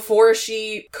 Mm-hmm. Before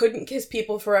she couldn't kiss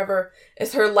people forever,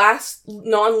 is her last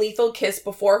non-lethal kiss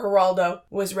before Geraldo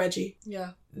was Reggie.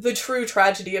 Yeah. The true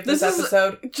tragedy of this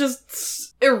episode.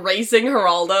 Just erasing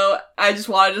Geraldo. I just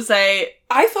wanted to say,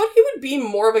 I thought he would be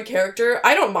more of a character.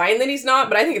 I don't mind that he's not,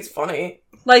 but I think it's funny.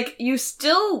 Like, you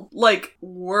still, like,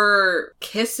 were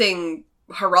kissing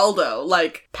Geraldo,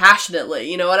 like, passionately,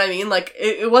 you know what I mean? Like,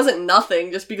 it wasn't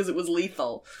nothing just because it was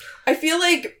lethal. I feel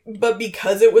like, but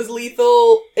because it was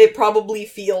lethal, it probably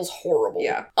feels horrible.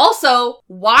 Yeah. Also,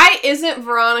 why isn't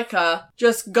Veronica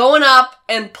just going up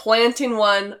and planting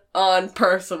one on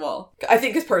Percival? I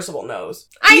think because Percival knows.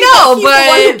 He's the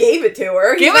one who gave it to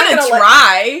her. Give it a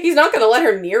try. He's not gonna let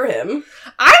her near him.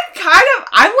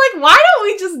 I'm like, why don't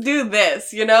we just do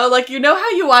this, you know? Like, you know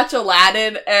how you watch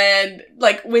Aladdin and,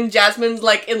 like, when Jasmine's,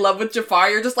 like, in love with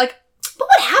Jafar, you're just like, but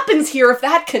what happens here if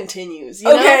that continues, you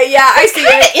know? Okay, yeah, I see it.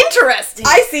 It's kind of interesting.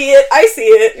 I see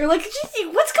it. You're like,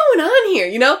 what's going on here,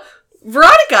 you know?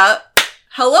 Veronica,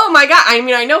 hello, my God. I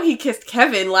mean, I know he kissed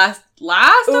Kevin last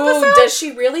episode. Does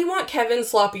she really want Kevin's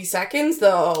sloppy seconds,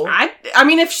 though? I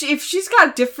mean, if she's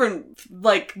got different,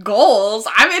 like, goals,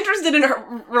 I'm interested in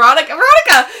her.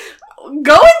 Veronica,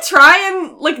 go and try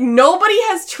and, like, nobody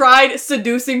has tried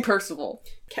seducing Percival.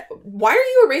 Why are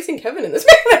you erasing Kevin in this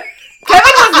manner?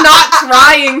 Kevin was not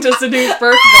trying to seduce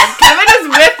Percival. Kevin is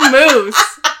with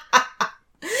Moose.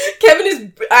 Kevin is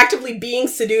actively being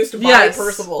seduced by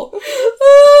Percival.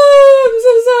 Oh, I'm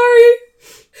so sorry.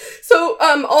 So,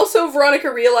 also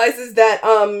Veronica realizes that,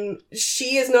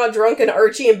 she is not drunk and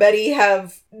Archie and Betty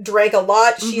have drank a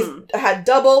lot. Mm-hmm. She's had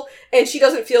double, and she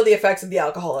doesn't feel the effects of the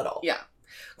alcohol at all. Yeah.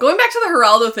 Going back to the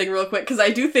Geraldo thing real quick, because I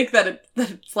do think that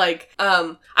it's like,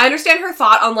 I understand her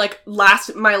thought on, like,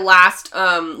 my last,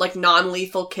 like,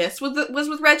 non-lethal kiss was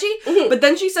with Reggie, but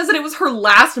then she says that it was her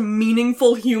last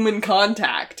meaningful human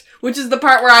contact, which is the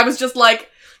part where I was just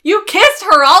like, you kissed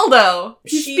Geraldo!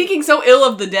 She's speaking so ill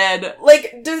of the dead.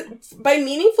 Like, by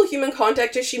meaningful human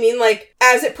contact, does she mean, like,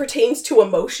 as it pertains to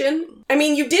emotion? I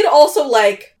mean, you did also,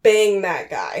 like, bang that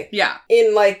guy. Yeah.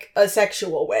 In, like, a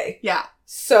sexual way. Yeah.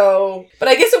 So, but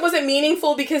I guess it wasn't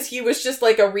meaningful because he was just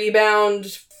like a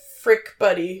rebound frick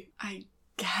buddy. I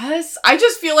guess. I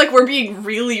just feel like we're being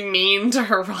really mean to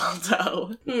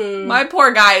Geraldo. My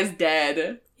poor guy is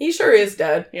dead. He sure is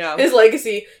dead. Yeah. His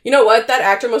legacy. You know what? That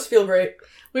actor must feel great.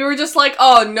 We were just like,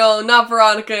 oh no, not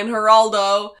Veronica and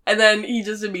Geraldo. And then he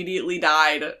just immediately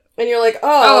died. And you're like,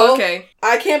 oh, okay.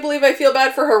 I can't believe I feel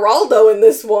bad for Geraldo in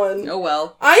this one. Oh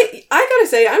well. I gotta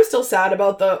say, I'm still sad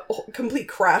about the complete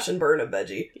crash and burn of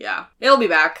Veggie. Yeah. It'll be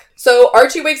back. So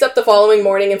Archie wakes up the following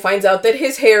morning and finds out that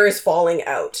his hair is falling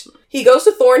out. He goes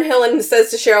to Thornhill and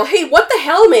says to Cheryl, hey, what the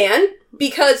hell, man?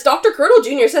 Because Dr. Curdle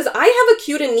Jr. says, I have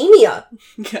acute anemia.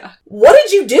 Yeah. What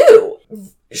did you do?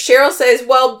 Cheryl says,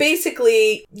 well,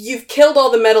 basically, you've killed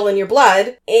all the metal in your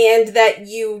blood, and that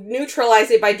you neutralize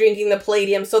it by drinking the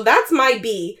palladium, so that's my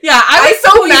B. Yeah, I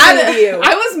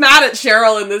was mad at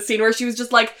Cheryl in this scene where she was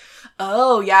just like,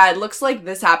 oh, yeah, it looks like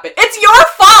this happened. It's your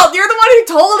fault! You're the one who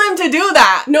told him to do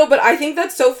that! No, but I think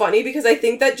that's so funny, because I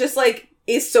think that just, like,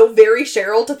 is so very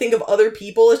Cheryl to think of other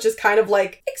people as just kind of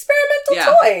like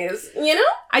experimental toys, you know?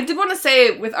 I did want to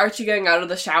say with Archie getting out of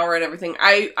the shower and everything,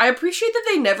 I appreciate that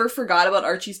they never forgot about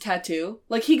Archie's tattoo.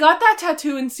 Like, he got that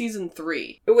tattoo in season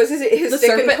 3. It was his the stick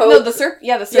serpent, and poke. No, the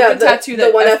serpent tattoo that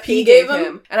the one FP gave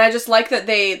him. And I just like that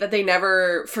they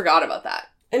never forgot about that.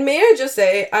 And may I just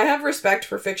say, I have respect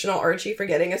for fictional Archie for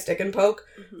getting a stick and poke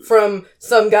from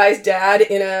some guy's dad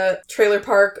in a trailer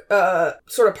park,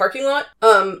 sort of parking lot,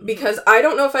 because I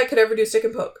don't know if I could ever do stick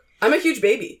and poke. I'm a huge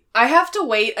baby. I have to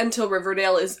wait until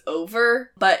Riverdale is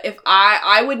over, but if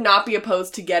I would not be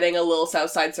opposed to getting a little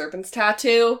Southside Serpents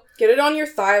tattoo. Get it on your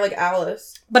thigh like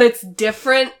Alice. But it's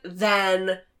different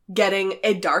than getting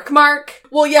a dark mark.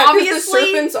 Well, yeah, because the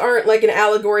serpents aren't like an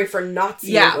allegory for Nazism.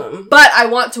 Yeah, but I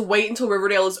want to wait until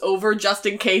Riverdale is over just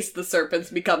in case the serpents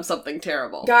become something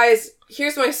terrible. Guys,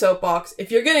 here's my soapbox.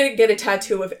 If you're gonna get a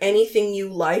tattoo of anything you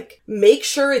like, make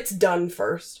sure it's done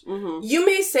first. Mm-hmm. You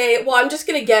may say, well, I'm just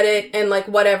gonna get it and like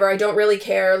whatever, I don't really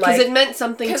care. Like, because it meant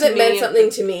something to me. Because it meant something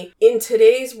to me. In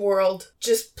today's world,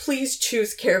 just please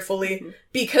choose carefully. Mm-hmm.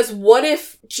 Because what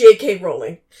if J.K.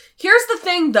 Rowling? Here's the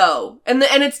thing, though, and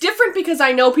it's different because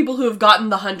I know people who have gotten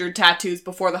the 100 tattoos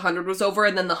before the 100 was over,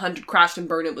 and then the 100 crashed and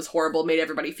burned, it was horrible, made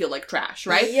everybody feel like trash,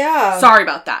 right? Yeah. Sorry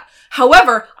about that.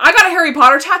 However, I got a Harry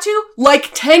Potter tattoo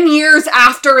like 10 years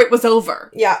after it was over.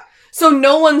 Yeah. So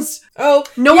no one's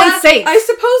safe. I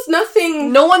suppose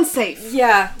nothing. No one's safe.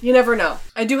 Yeah. You never know.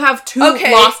 I do have 2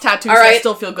 lost tattoos. I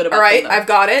still feel good about them. All right, I've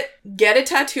got it. Get a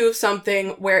tattoo of something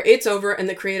where it's over and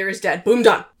the creator is dead. Boom,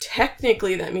 done.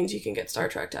 Technically, that means you can get Star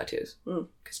Trek tattoos.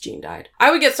 Because Jean died.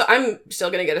 I'm still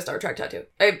gonna get a Star Trek tattoo.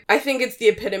 I think it's the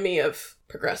epitome of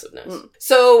progressiveness.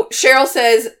 So Cheryl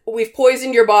says, we've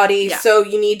poisoned your body, so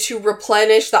you need to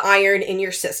replenish the iron in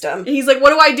your system. He's like,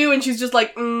 what do I do? And she's just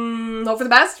like, hope for the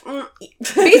best.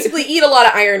 Basically, eat a lot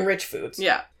of iron-rich foods.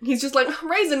 Yeah. He's just like,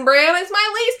 Raisin Bran is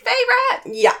my least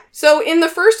favorite. Yeah. So in the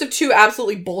first of 2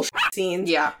 absolutely bullshit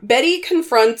scenes, Betty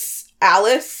confronts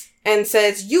Alice and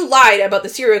says, you lied about the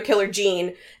serial killer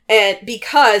gene. And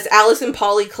because Alice and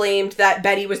Polly claimed that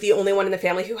Betty was the only one in the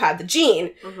family who had the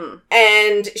gene. Mm-hmm.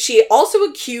 And she also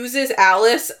accuses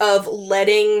Alice of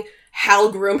letting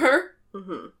Hal groom her.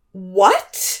 Mm-hmm.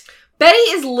 What? Betty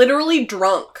is literally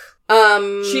drunk.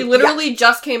 She literally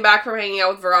just came back from hanging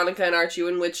out with Veronica and Archie,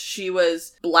 in which she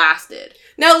was blasted.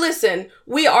 Now listen,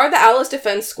 we are the Alice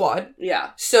Defense Squad.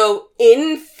 Yeah. So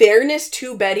in fairness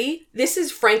to Betty, this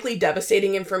is frankly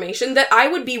devastating information that I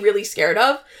would be really scared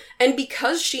of. And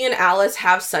because she and Alice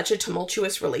have such a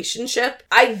tumultuous relationship,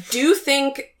 I do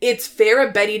think it's fair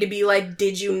of Betty to be like,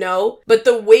 did you know? But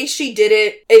the way she did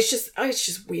it, it's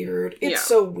just weird. It's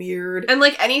so weird. And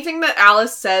like anything that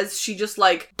Alice says, she just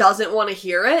like doesn't want to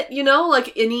hear it, you know?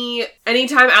 Like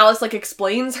anytime Alice like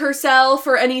explains herself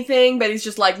or anything, Betty's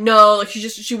just like, no, like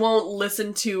she won't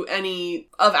listen to any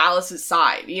of Alice's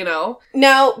side, you know?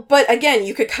 Now, but again,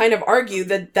 you could kind of argue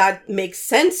that makes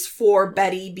sense for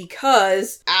Betty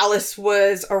because Alice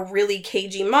was a really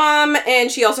cagey mom, and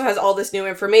she also has all this new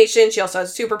information. She also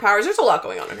has superpowers. There's a lot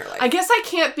going on in her life. I guess I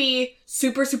can't be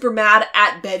super, super mad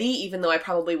at Betty, even though I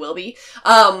probably will be.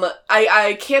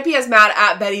 I can't be as mad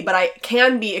at Betty, but I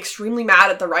can be extremely mad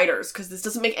at the writers, because this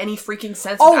doesn't make any freaking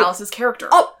sense with Alice's character.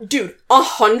 Oh, dude,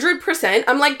 100%.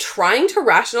 I'm, like, trying to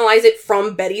rationalize it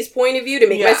from Betty's point of view to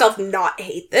make myself not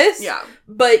hate this. Yeah.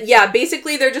 But, yeah,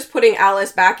 basically they're just putting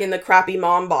Alice back in the crappy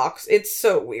mom box. It's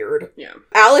so weird. Yeah.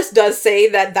 Alice does say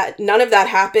that none of that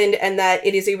happened, and that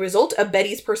it is a result of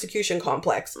Betty's persecution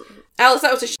complex. Mm-hmm. Alice,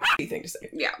 that was a shitty thing to say.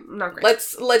 Yeah, not great.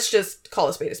 Let's just call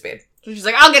a spade a spade. So she's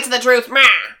like, I'll get to the truth. Meh.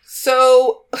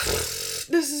 So,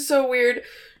 this is so weird.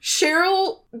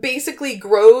 Cheryl basically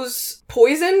grows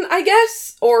poison, I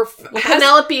guess? Or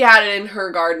Penelope had it in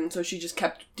her garden, so she just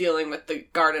kept dealing with the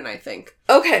garden, I think.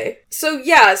 Okay. So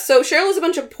Cheryl has a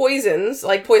bunch of poisons,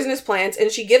 like poisonous plants, and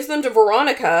she gives them to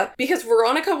Veronica because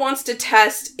Veronica wants to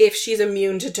test if she's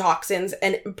immune to toxins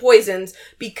and poisons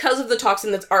because of the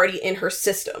toxin that's already in her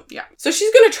system. Yeah. So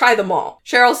she's gonna try them all.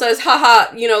 Cheryl says,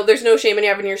 haha, there's no shame in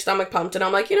having your stomach pumped. And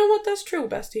I'm like, you know what? That's true,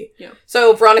 bestie. Yeah.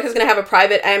 So Veronica's gonna have a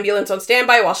private ambulance on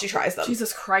standby while she tries them.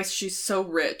 Jesus Christ, she's so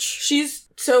rich. She's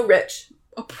so rich.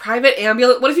 A private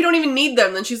ambulance? What if you don't even need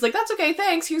them? Then she's like, that's okay,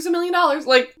 thanks, here's $1 million.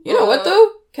 Like, you know what, though?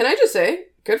 Can I just say,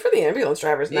 good for the ambulance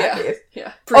drivers in that case.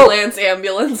 Yeah. Freelance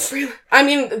ambulance. I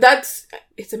mean,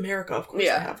 it's America, of course they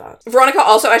have that. Veronica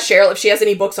also asked Cheryl if she has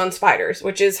any books on spiders,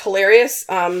 which is hilarious.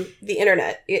 The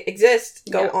internet, it exists.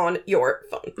 Go on your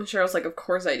phone. And Cheryl's like, of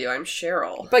course I do, I'm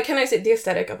Cheryl. But can I say, the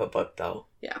aesthetic of a book, though?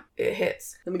 Yeah. It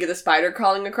hits. Then we get a spider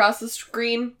crawling across the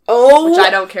screen. Oh! Which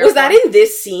I don't care Was that in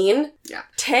this scene? Yeah.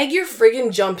 Tag your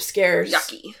friggin' jump scares.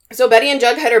 Yucky. So Betty and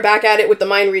Jughead are back at it with the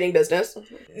mind reading business.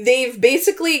 Mm-hmm. They've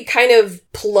basically kind of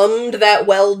plumbed that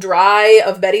well dry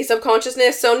of Betty's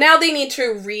subconsciousness, so now they need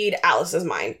to read Alice's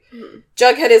mind. Mm-hmm.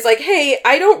 Jughead is like, hey,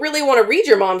 I don't really want to read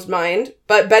your mom's mind.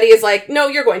 But Betty is like, no,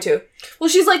 you're going to. Well,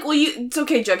 she's like, well, it's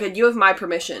okay, Jughead, you have my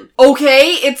permission.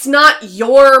 Okay, it's not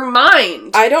your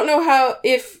mind. I don't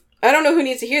know who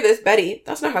needs to hear this, Betty.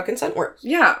 That's not how consent works.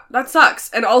 Yeah, that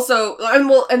sucks. And also, I'm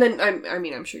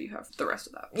sure you have the rest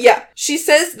of that. Yeah. She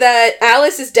says that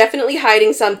Alice is definitely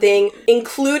hiding something,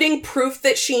 including proof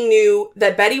that she knew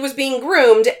that Betty was being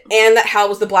groomed and that Hal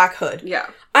was the Black Hood. Yeah.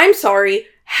 I'm sorry.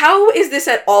 How is this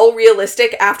at all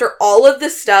realistic after all of the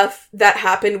stuff that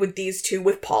happened with these two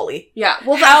with Polly? Yeah.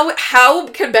 Well, how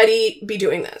could Betty be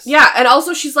doing this? Yeah, and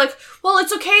also she's like, well,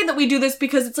 it's okay that we do this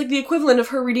because it's like the equivalent of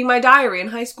her reading my diary in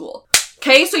high school.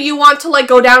 Okay, so you want to, like,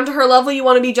 go down to her level? You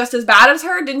want to be just as bad as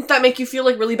her? Didn't that make you feel,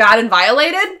 like, really bad and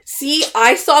violated? See,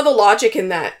 I saw the logic in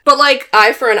that. But, like...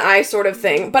 eye for an eye sort of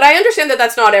thing. But I understand that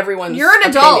that's not everyone's You're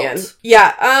an opinion. adult.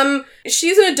 Yeah,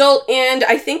 she's an adult, and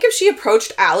I think if she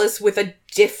approached Alice with a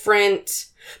different...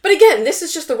 But again, this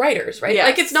is just the writers, right? Yes.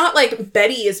 Like, it's not like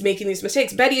Betty is making these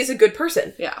mistakes. Betty is a good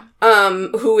person. Yeah.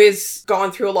 Who is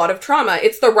gone through a lot of trauma.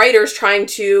 It's the writers trying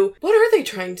to... What are they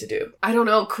trying to do? I don't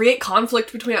know. Create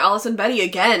conflict between Alice and Betty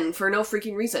again for no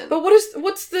freaking reason. But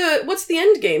what's the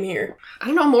end game here? I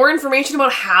don't know. More information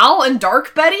about Hal and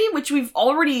Dark Betty, which we've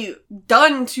already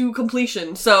done to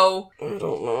completion, so... I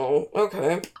don't know.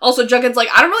 Okay. Also, Jughead's like,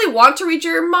 I don't really want to read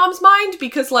your mom's mind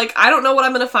because, like, I don't know what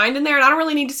I'm gonna find in there, and I don't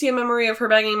really need to see a memory of her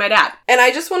banging my dad. And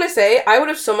I just want to say, I would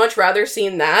have so much rather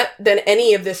seen that than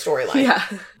any of this storyline. Yeah.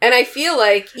 And I feel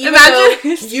like, even though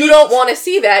you don't want to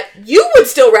see that, you would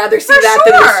still rather see that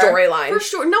than the storyline. For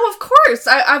sure. No, of course.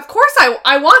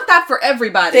 I want that for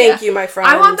everybody. Thank you, my friend.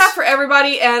 I want that for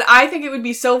everybody, and I think it would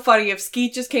be so funny if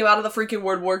Skeet just came out of the freaking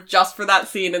woodwork just for that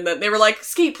scene, and then they were like,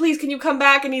 Skeet, please, can you come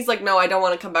back? And he's like, no, I don't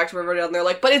want to come back to Riverdale. And they're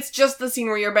like, but it's just the scene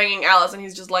where you're banging Alice, and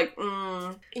he's just like,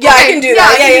 Yeah, okay, I can do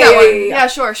that. Yeah,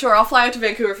 sure. I'll fly out to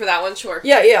Vancouver for that one, sure.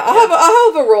 Yeah.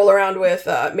 I'll have a roll around with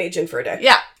Majin for a day.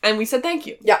 Yeah, and we said thank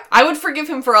you. Yeah. I would forgive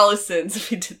him for all his sins if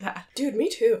he did that. Dude, me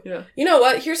too. Yeah. You know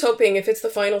what? Here's hoping if it's the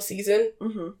final season,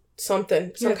 some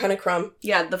kind of crumb.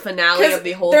 Yeah, the finale of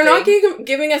the whole they're thing. not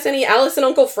giving us any Alice and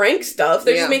Uncle Frank stuff.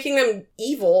 They're just making them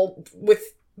evil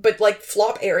but like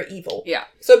flop era evil. Yeah.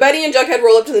 So Betty and Jughead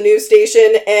roll up to the news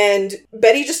station, and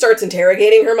Betty just starts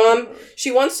interrogating her mom.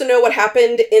 She wants to know what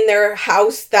happened in their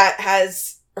house that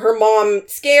has her mom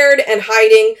scared and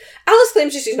hiding. Alice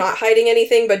claims that she's not hiding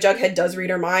anything, but Jughead does read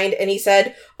her mind, and he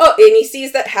said, and he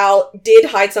sees that Hal did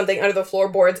hide something under the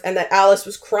floorboards and that Alice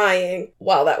was crying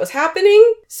while that was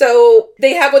happening. So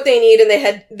they have what they need,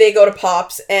 and they go to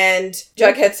Pop's, and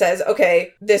Jughead says,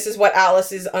 okay, this is what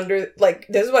Alice is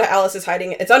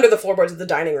hiding. It's under the floorboards of the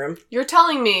dining room. You're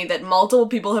telling me that multiple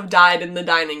people have died in the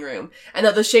dining room, and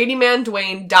that the Shady Man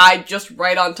Dwayne died just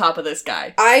right on top of this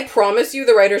guy. I promise you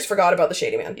the writers forgot about the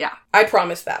Shady Man. Yeah. I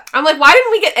promise that. I'm like, why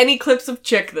didn't we get any clips of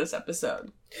Chick this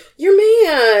episode? Your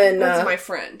man. That's my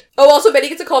friend. Oh, also, Betty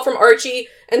gets a call from Archie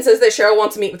and says that Cheryl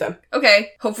wants to meet with him.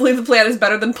 Okay. Hopefully the plan is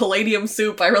better than Palladium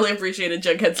Soup. I really appreciated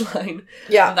Jughead's line.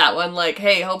 Yeah. Of that one. Like,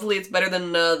 hey, hopefully it's better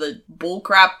than the bull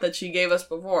crap that she gave us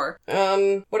before.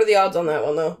 What are the odds on that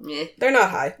one, though? Yeah. They're not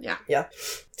high. Yeah.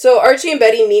 So Archie and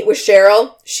Betty meet with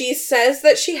Cheryl. She says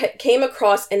that she came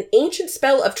across an ancient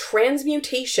spell of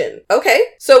transmutation. Okay.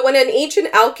 So when an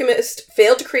ancient alchemist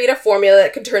failed to create a formula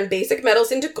that could turn basic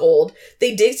metals into gold,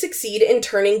 they did succeed in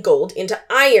turning gold into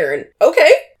iron.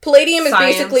 Okay. Palladium is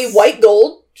basically white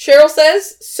gold, Cheryl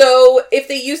says. So if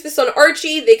they use this on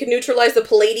Archie, they could neutralize the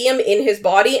palladium in his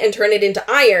body and turn it into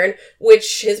iron,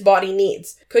 which his body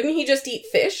needs. Couldn't he just eat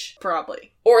fish? Probably.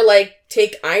 Or,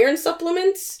 take iron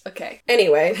supplements? Okay.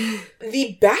 Anyway,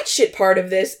 the batshit part of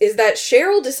this is that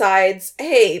Cheryl decides,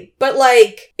 hey, but,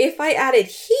 if I added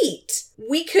heat,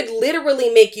 we could literally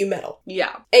make you metal.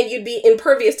 Yeah. And you'd be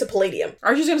impervious to palladium.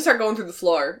 Archie's gonna start going through the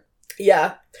floor.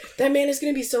 Yeah. That man is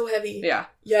gonna be so heavy. Yeah.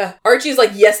 Yeah. Archie's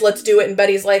like, yes, let's do it. And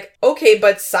Betty's like, okay,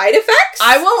 but side effects?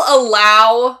 I will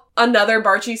allow another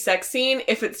Barchi sex scene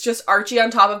if it's just Archie on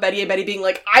top of Betty and Betty being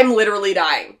like, I'm literally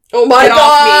dying. Oh my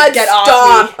God, Get stop.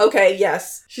 off me. Okay,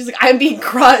 yes. She's like, I'm being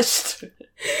crushed.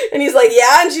 And he's like,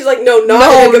 yeah? And she's like, no,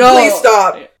 please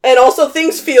stop. And also,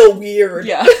 things feel weird.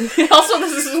 Yeah. Also,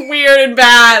 this is weird and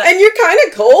bad. And you're kind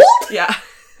of cold? Yeah.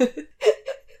 Anyway.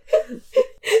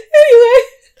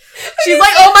 She's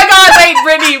like, oh my God, wait,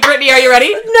 Brittany, are you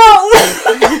ready? No.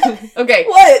 Okay.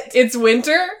 What? It's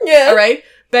winter. Yeah. All right.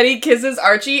 Betty kisses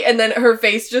Archie, and then her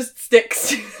face just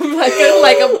sticks like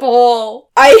a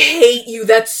pole. I hate you.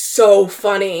 That's so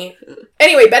funny.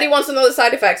 Anyway, Betty wants to know the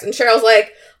side effects, and Cheryl's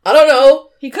like, I don't know.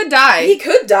 He could die. He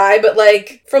could die, but,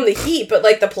 like, from the heat, but,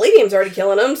 like, the palladium's already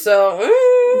killing him, so...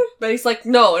 But he's like,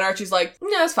 no, and Archie's like,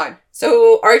 yeah, it's fine.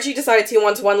 So Archie decides he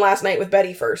wants one last night with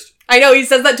Betty first. I know, he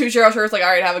says that too. Cheryl's like,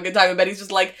 alright, have a good time, and Betty's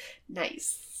just like,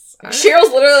 nice. Right.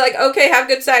 Cheryl's literally like, okay, have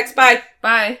good sex, bye.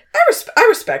 Bye. I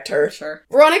respect her. Sure.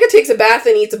 Veronica takes a bath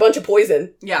and eats a bunch of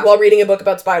poison. Yeah. While reading a book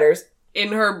about spiders.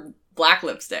 In her black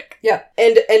lipstick. Yeah.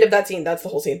 End of that scene. That's the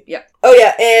whole scene. Yeah. Oh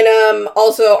yeah, and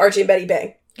also Archie and Betty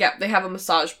bang. Yeah, they have a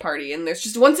massage party, and there's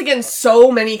just, once again,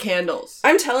 so many candles.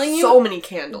 I'm telling you. So many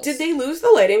candles. Did they lose the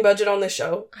lighting budget on this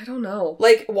show? I don't know.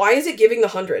 Like, why is it giving the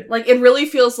 100? Like, it really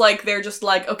feels like they're just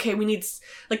like, okay, we need...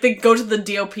 Like, they go to the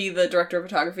DOP, the director of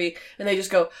photography, and they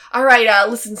just go, alright,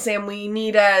 listen, Sam, we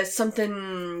need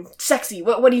something sexy.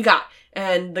 What do you got?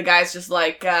 And the guy's just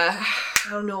like, I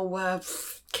don't know,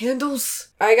 candles?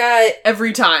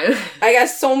 Every time. I got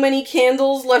so many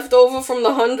candles left over from the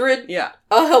 100. Yeah.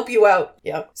 I'll help you out.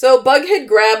 Yeah. So Bughead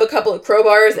grab a couple of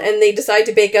crowbars and they decide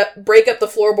to break up the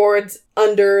floorboards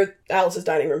under Alice's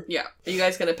dining room. Yeah. Are you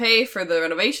guys gonna pay for the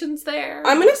renovations there?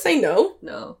 I'm gonna say no.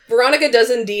 No. Veronica does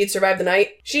indeed survive the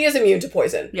night. She is immune to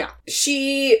poison. Yeah.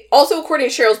 She, also according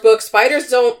to Cheryl's book, spiders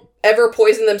don't ever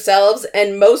poison themselves,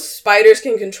 and most spiders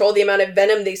can control the amount of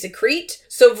venom they secrete.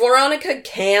 So Veronica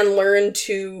can learn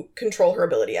to control her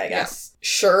ability, I guess. Yeah.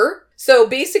 Sure. So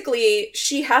basically,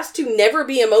 she has to never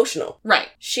be emotional. Right.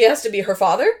 She has to be her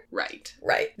father. Right.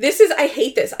 Right. I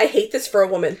hate this. I hate this for a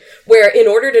woman, where in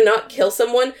order to not kill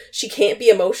someone, she can't be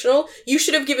emotional. You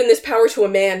should have given this power to a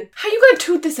man. How you gonna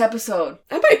toot this episode?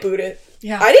 I might boot it.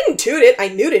 Yeah. I didn't toot it. I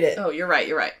neuted it. Oh, you're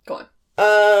right. Go on.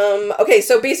 Okay,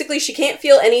 so basically she can't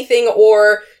feel anything,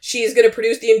 or she's gonna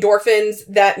produce the endorphins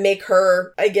that make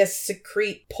her, I guess,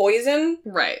 secrete poison.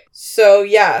 Right. So,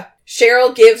 yeah.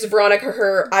 Cheryl gives Veronica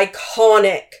her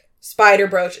iconic spider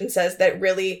brooch and says that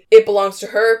really it belongs to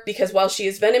her because while she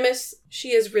is venomous,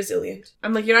 she is resilient.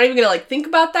 I'm like, you're not even gonna, like, think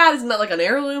about that? Isn't that, like, an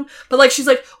heirloom? But, like, she's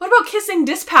like, what about kissing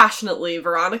dispassionately,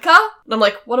 Veronica? And I'm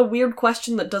like, what a weird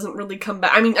question that doesn't really come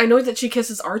back. I mean, I know that she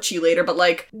kisses Archie later, but,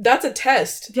 like... That's a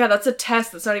test. Yeah, that's a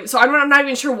test. That's not even... So I'm not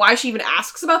even sure why she even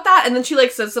asks about that. And then she,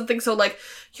 like, says something so, like,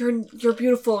 you're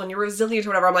beautiful and you're resilient or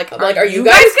whatever. I'm like, are you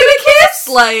guys gonna kiss?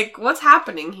 Like, what's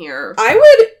happening here? I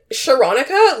would...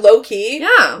 Sharonica, low-key,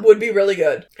 yeah, would be really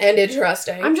good and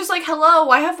interesting. I'm just like, hello,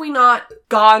 why have we not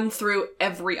gone through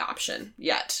every option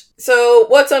yet? So,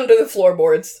 what's under the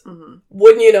floorboards? Mm-hmm.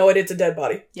 Wouldn't you know it, it's a dead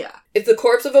body. Yeah. It's the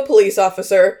corpse of a police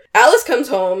officer. Alice comes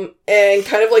home and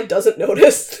kind of, like, doesn't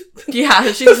notice. Yeah,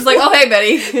 she's just like, oh, hey,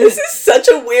 Betty. This is such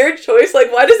a weird choice.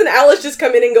 Like, why doesn't Alice just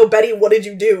come in and go, Betty, what did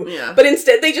you do? Yeah. But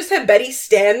instead, they just have Betty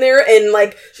stand there and,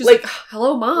 like... She's like,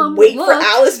 hello, Mom. Wait for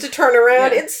Alice to turn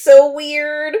around. Yeah. It's so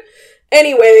weird.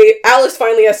 Anyway, Alice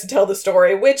finally has to tell the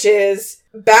story, which is...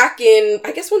 Back in,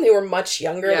 I guess when they were much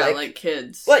younger. Yeah, like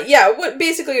kids. Well, yeah,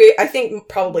 basically, I think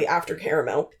probably after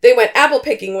Caramel. They went apple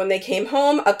picking when they came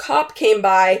home. A cop came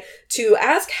by to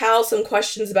ask Hal some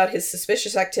questions about his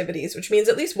suspicious activities, which means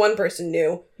at least one person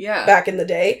knew. Yeah. Back in the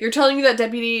day. You're telling me that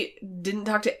deputy didn't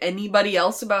talk to anybody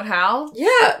else about Hal?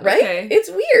 Yeah, right? Okay.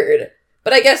 It's weird.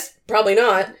 But I guess probably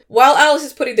not. While Alice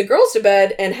is putting the girls to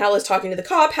bed and Hal is talking to the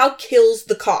cop, Hal kills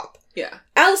the cop. Yeah.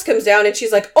 Alice comes down and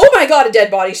she's like, oh my god, a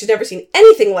dead body. She's never seen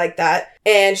anything like that.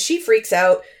 And she freaks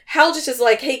out. Hal just is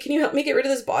like, hey, can you help me get rid of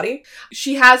this body?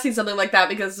 She has seen something like that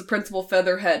because the Principal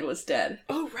Featherhead was dead.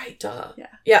 Oh, right, duh. Yeah.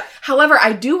 Yeah. However,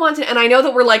 I do want to, and I know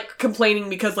that we're, like, complaining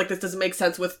because, like, this doesn't make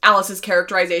sense with Alice's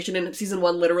characterization in season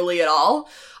 1 literally at all.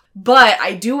 But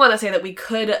I do want to say that we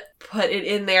could put it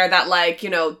in there that, like, you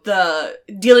know, the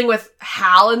dealing with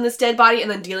Hal in this dead body and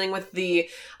then dealing with the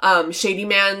Shady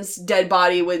Man's dead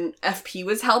body when FP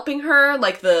was helping her,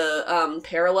 like the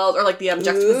parallels or like the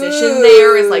juxtaposition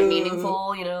there is like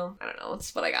meaningful, you know? I don't know.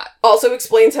 It's what I got. Also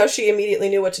explains how she immediately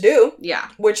knew what to do. Yeah.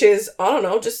 Which is, I don't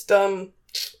know, just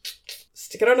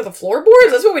stick it under the floorboards?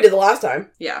 That's what we did the last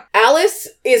time. Yeah. Alice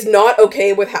is not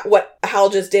okay with what Hal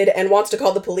just did and wants to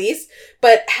call the police,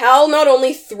 but Hal not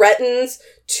only threatens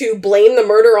to blame the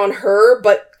murder on her,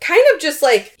 but kind of just,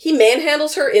 like, he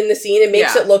manhandles her in the scene and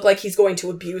makes it look like he's going to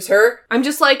abuse her. I'm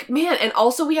just like, man, and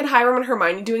also we had Hiram and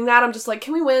Hermione doing that. I'm just like,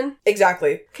 can we win?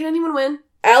 Exactly. Can anyone win?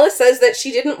 Alice says that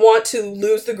she didn't want to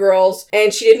lose the girls,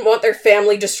 and she didn't want their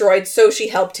family destroyed, so she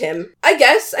helped him. I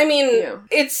guess, I mean,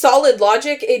 It's solid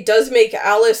logic. It does make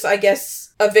Alice, I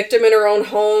guess, a victim in her own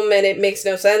home, and it makes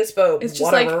no sense, but it's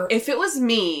just whatever. Like, if it was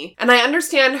me, and I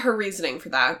understand her reasoning for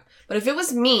that, but if it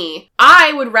was me,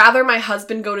 I would rather my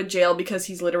husband go to jail because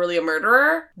he's literally a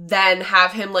murderer than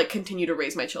have him, like, continue to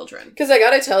raise my children. Because I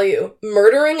gotta tell you,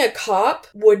 murdering a cop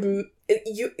would...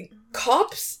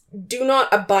 cops do not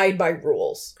abide by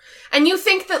rules. And you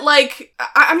think that, like,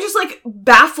 I'm just, like,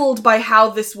 baffled by how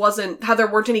there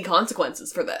weren't any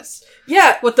consequences for this.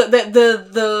 Yeah. What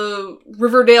the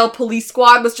Riverdale police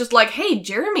squad was just like, hey,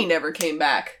 Jeremy never came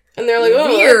back. And they're like, oh,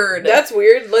 weird. That's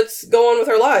weird. Let's go on with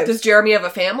our lives. Does Jeremy have a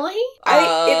family?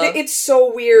 It's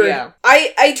so weird. Yeah.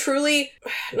 I truly,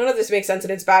 none of this makes sense,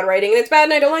 and it's bad writing, and it's bad,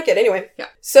 and I don't like it. Anyway. Yeah.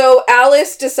 So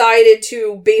Alice decided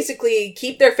to basically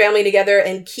keep their family together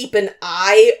and keep an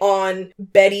eye on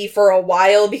Betty for a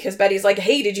while, because Betty's like,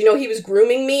 hey, did you know he was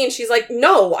grooming me? And she's like,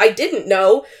 no, I didn't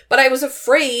know, but I was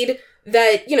afraid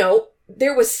that,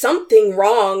 there was something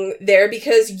wrong there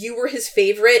because you were his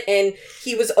favorite and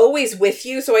he was always with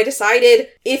you. So I decided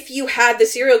if you had the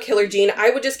serial killer gene, I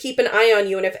would just keep an eye on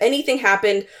you. And if anything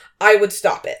happened, I would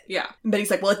stop it. Yeah. And Betty's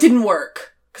like, well, it didn't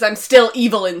work because I'm still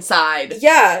evil inside.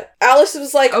 Yeah. Alice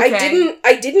was like, okay.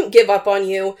 I didn't give up on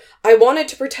you. I wanted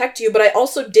to protect you, but I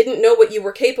also didn't know what you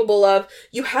were capable of.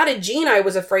 You had a gene I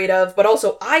was afraid of, but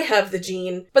also I have the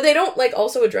gene. But they don't,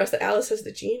 also address that Alice has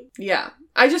the gene. Yeah.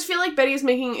 I just feel like Betty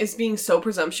is being so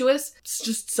presumptuous. It's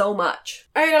just so much.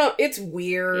 It's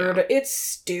weird. Yeah. It's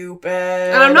stupid.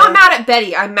 And I'm not mad at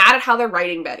Betty. I'm mad at how they're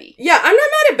writing Betty. Yeah, I'm not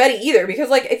mad at Betty either, because,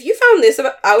 if you found this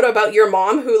out about your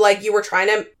mom who, you were trying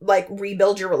to,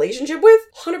 rebuild your relationship with,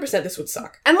 100% this would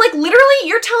suck. And, literally,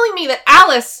 you're telling me that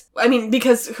Alice,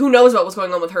 because who knows what was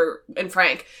going on with her and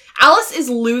Frank, Alice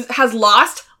has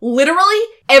lost literally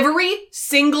every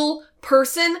single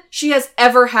person she has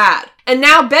ever had. And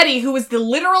now Betty, who is the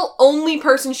literal only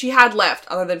person she had left,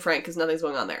 other than Frank, because nothing's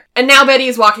going on there. And now Betty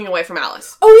is walking away from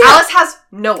Alice. Oh, yeah. Alice has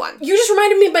no one. You just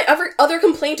reminded me of my other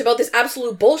complaint about this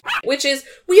absolute bullshit, which is,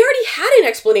 we already had an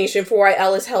explanation for why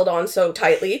Alice held on so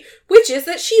tightly, which is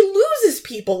that she loses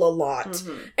people a lot.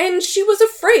 Mm-hmm. And she was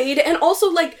afraid, and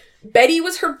also, Betty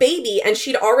was her baby, and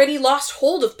she'd already lost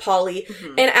hold of Polly,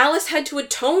 and Alice had to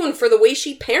atone for the way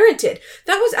she parented.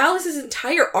 That was Alice's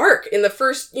entire arc in the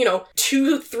first,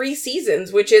 2-3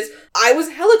 seasons, which is, I was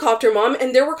a helicopter mom,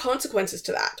 and there were consequences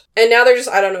to that. And now they're just,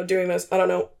 doing this. I don't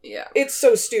know. Yeah. It's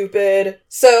so stupid.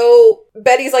 So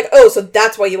Betty's like, oh, so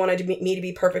that's why you wanted me to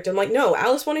be perfect. I'm like, no,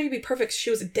 Alice wanted you to be perfect. She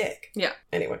was a dick. Yeah.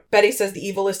 Anyway, Betty says the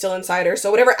evil is still inside her,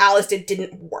 so whatever Alice did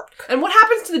didn't work. And what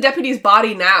happens to the deputy's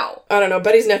body now? I don't know.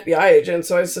 Betty's an FBI agent,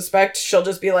 so I suspect she'll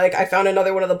just be like, I found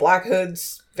another one of the Black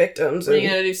Hood's victims. Are you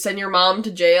gonna send your mom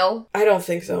to jail? I don't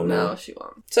think so, no. No, she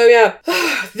won't. So yeah,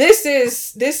 this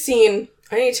scene,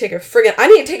 I need to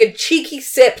take a cheeky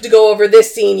sip to go over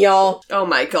this scene, y'all. Oh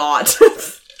my god.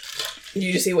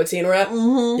 You just see what scene we're at?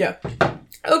 Mm-hmm. Yeah.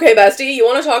 Okay, bestie, you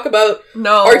want to talk about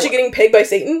Archie getting pegged by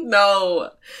Satan?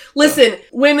 No. Listen,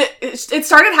 when it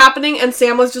started happening and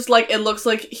Sam was just like, it looks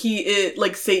like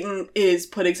Satan is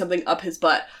putting something up his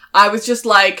butt, I was just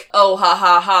like, oh, ha,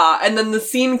 ha, ha. And then the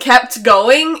scene kept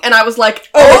going, and I was like,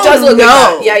 oh, it does look like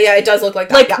that. Yeah, it does look like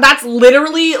that. That's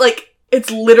literally,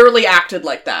 it's literally acted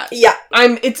like that. Yeah.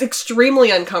 It's extremely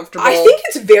uncomfortable. I think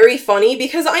it's very funny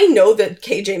because I know that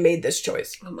KJ made this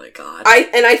choice. Oh my god.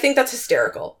 I think that's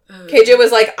hysterical. KJ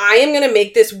was like, I am gonna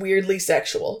make this weirdly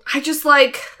sexual. I just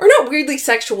or not weirdly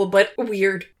sexual, but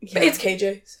weird. Yeah. It's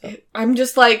KJ. So. I'm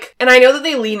just and I know that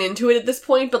they lean into it at this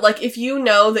point, but if you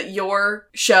know that your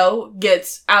show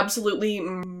gets absolutely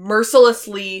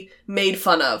mercilessly made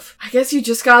fun of, I guess you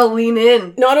just gotta lean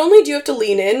in. Not only do you have to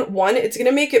lean in, one, it's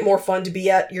gonna make it more fun to be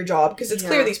at your job, because it's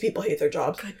clear these people hate their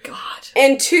jobs. Good god.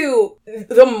 And two,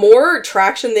 the more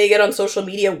traction they get on social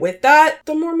media with that,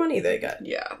 the more money they get.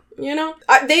 Yeah.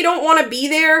 They don't want to be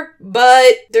there,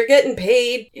 but they're getting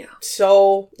paid. Yeah.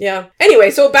 So, yeah.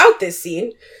 Anyway, so about this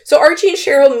scene. So Archie and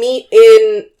Cheryl meet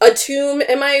in a tomb.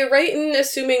 Am I right in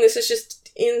assuming this is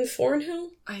just in Thornhill?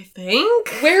 I think.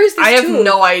 Where is this tomb? I have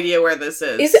no idea where this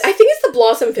is. I think it's the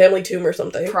Blossom family tomb or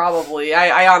something. Probably.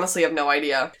 I honestly have no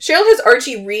idea. Cheryl has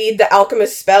Archie read the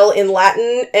alchemist spell in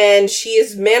Latin, and she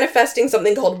is manifesting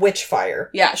something called witch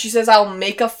fire. Yeah, she says, I'll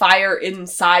make a fire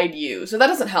inside you. So that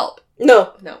doesn't help.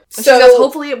 No. So she says,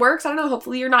 hopefully it works. I don't know.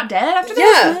 Hopefully you're not dead after this.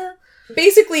 Yeah.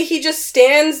 Basically, he just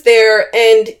stands there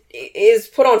and is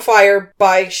put on fire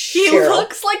by Cheryl. He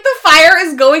looks like the fire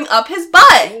is going up his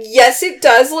butt. Yes, it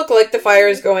does look like the fire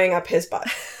is going up his butt.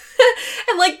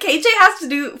 And KJ has to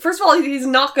do, first of all, he's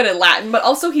not good at Latin, but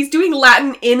also he's doing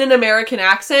Latin in an American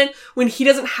accent when he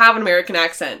doesn't have an American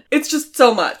accent. It's just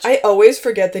so much. I always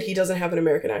forget that he doesn't have an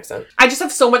American accent. I just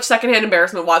have so much secondhand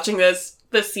embarrassment watching this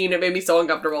scene. It made me so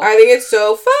uncomfortable. I think it's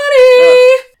so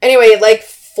funny. Anyway,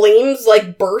 flames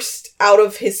burst out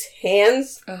of his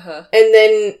hands. Uh-huh. And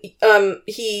then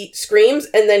he screams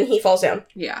and then he falls down.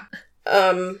 Yeah.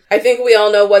 I think we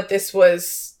all know what this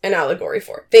was an allegory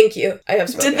for. Thank you. I have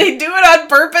spoken. Did they do it on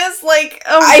purpose? Like,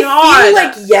 oh I god. feel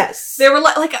like yes. They were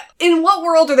like, in what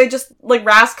world are they just, like,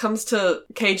 Ras comes to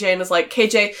KJ and is like,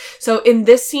 KJ, so in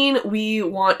this scene, we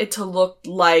want it to look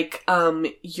like,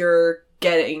 you're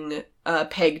getting,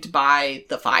 pegged by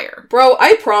the fire. Bro,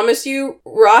 I promise you,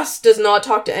 Ross does not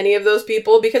talk to any of those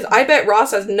people because I bet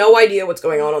Ross has no idea what's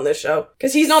going on this show.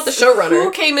 Because he's not the showrunner.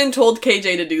 Who came and told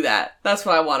KJ to do that? That's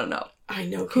what I want to know. I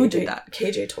know. Who did that?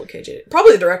 KJ told KJ.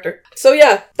 Probably the director. So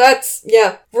yeah,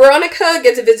 Veronica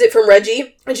gets a visit from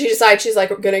Reggie, and she decides she's, like,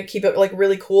 gonna keep it, like,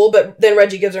 really cool, but then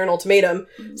Reggie gives her an ultimatum.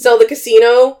 Sell the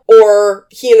casino, or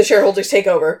he and the shareholders take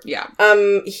over. Yeah.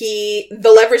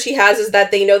 The leverage he has is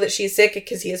that they know that she's sick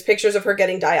because he has pictures of her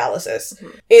getting dialysis. Mm-hmm.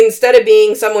 Instead of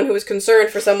being someone who is concerned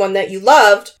for someone that you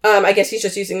loved, I guess he's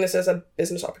just using this as a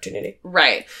business opportunity.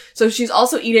 Right. So she's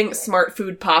also eating smart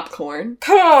food popcorn.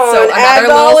 Come on, so ad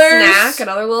dollars.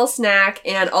 Another little snack,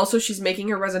 and also she's making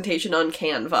her presentation on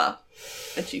Canva,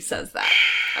 and she says that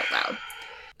out loud.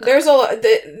 There's a lot,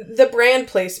 the brand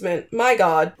placement, my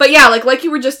god. But yeah, like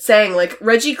you were just saying, like,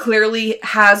 Reggie clearly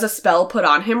has a spell put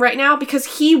on him right now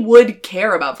because he would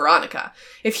care about Veronica.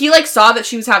 If he, like, saw that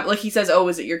she was having, like, he says, oh,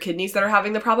 is it your kidneys that are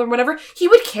having the problem or whatever, he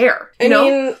would care, you know?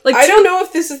 mean, like, I don't know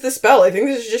if this is the spell. I think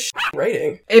this is just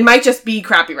writing. It might just be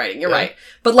crappy writing, you're right.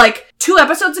 But, like, 2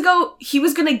 episodes ago, he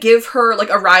was gonna give her, like,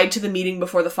 a ride to the meeting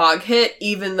before the fog hit,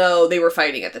 even though they were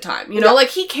fighting at the time. You know, like,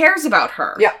 he cares about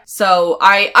her. Yeah. So,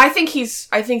 I think he's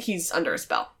under a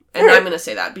spell. And I'm gonna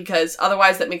say that, because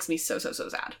otherwise that makes me so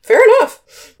sad. Fair enough.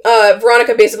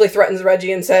 Veronica basically threatens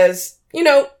Reggie and says, you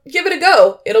know, give it a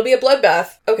go. It'll be a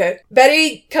bloodbath. Okay.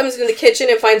 Betty comes into the kitchen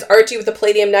and finds Archie with a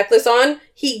palladium necklace on.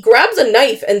 He grabs a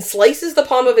knife and slices the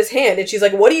palm of his hand, and she's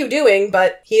like, what are you doing?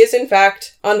 But he is, in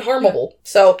fact, unharmable.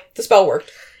 So, the spell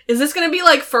worked. Is this gonna be,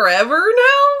 like, forever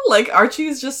now? Like,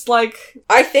 Archie's just, like...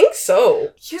 I think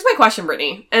so. Here's my question,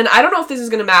 Brittany. And I don't know if this is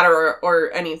gonna matter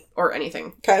or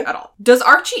anything at all. Does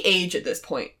Archie age at this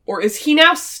point? Or is he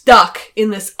now stuck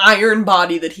in this iron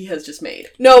body that he has just made?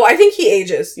 No, I think he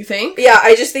ages. You think? Yeah,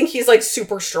 I just think he's, like,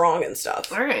 super strong and stuff.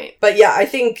 Alright. But yeah, I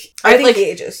think like, he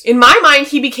ages. In my mind,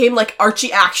 he became, like,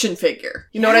 Archie action figure.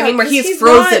 You know what I mean? Where he's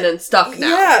frozen and stuck now.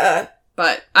 Yeah.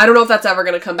 But I don't know if that's ever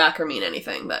gonna come back or mean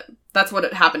anything, but that's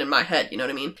what happened in my head, you know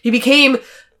what I mean? He became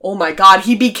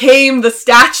the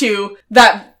statue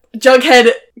that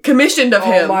Jughead commissioned of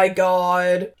him. Oh my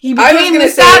god. He became the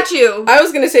statue! I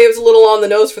was gonna say it was a little on the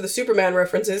nose for the Superman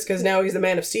references, because now he's the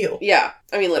Man of Steel. Yeah,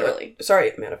 I mean literally.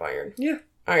 Sorry, Man of Iron. Yeah.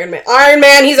 Iron Man. Iron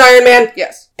Man! He's Iron Man!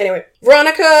 Yes. Anyway,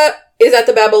 Veronica is at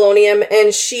the Babylonium,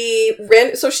 and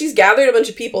so she's gathered a bunch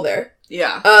of people there.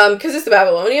 Yeah. Because it's the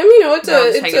Babylonium, you know, it's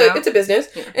a business.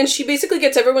 Yeah. And she basically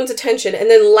gets everyone's attention and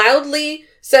then loudly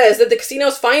says that the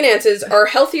casino's finances are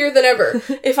healthier than ever.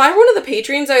 If I were one of the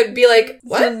patrons, I'd be like,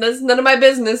 what? That's none of my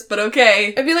business, but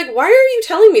okay. I'd be like, why are you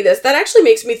telling me this? That actually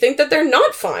makes me think that they're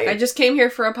not fine. I just came here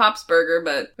for a Pops burger,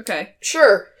 but okay.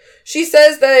 Sure. She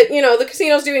says that, you know, the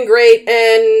casino's doing great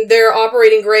and they're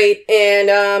operating great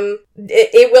and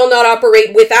it will not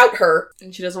operate without her.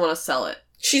 And she doesn't want to sell it.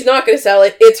 She's not going to sell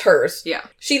it. It's hers. Yeah.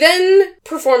 She then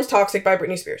performs Toxic by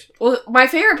Britney Spears. Well, my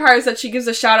favorite part is that she gives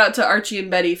a shout out to Archie and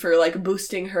Betty for, like,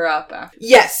 boosting her up after.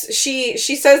 Yes. She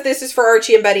says this is for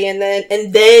Archie and Betty and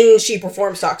then she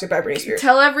performs Toxic by Britney Spears.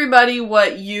 Tell everybody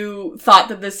what you thought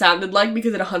that this sounded like,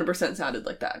 because it 100% sounded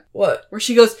like that. What? Where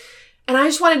she goes, and I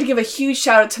just wanted to give a huge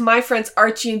shout out to my friends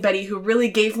Archie and Betty, who really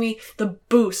gave me the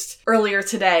boost earlier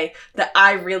today that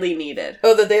I really needed.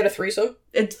 Oh, that they had a threesome?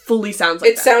 It fully sounds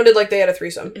like that. It sounded like they had a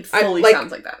threesome. It fully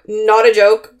sounds like that. Not a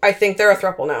joke. I think they're a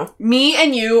throuple now. Me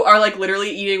and you are, like, literally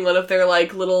eating one of their,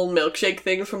 like, little milkshake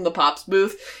things from the Pops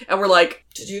booth, and we're like,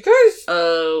 did you guys?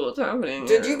 What's happening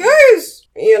Did you guys?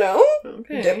 You know?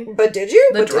 Okay. But did you?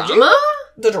 The drama?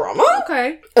 The drama?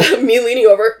 Okay. Me leaning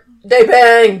over. They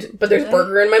banged, but there's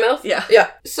burger in my mouth. Yeah. Yeah.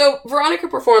 So, Veronica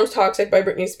performs Toxic by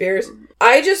Britney Spears.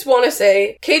 I just want to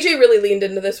say, KJ really leaned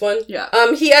into this one. Yeah.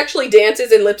 He actually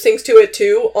dances and lip syncs to it,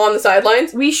 too, on the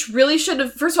sidelines. We really should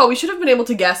have, first of all, we should have been able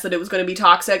to guess that it was going to be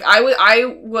Toxic.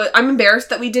 I'm embarrassed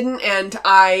that we didn't, and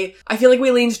I feel like we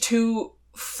leaned too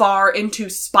far into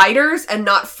spiders and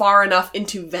not far enough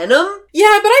into Venom.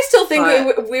 Yeah, but I still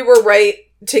think we were right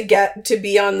to get to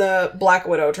be on the Black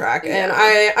Widow track, and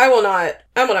I will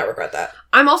not regret that.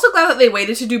 I'm also glad that they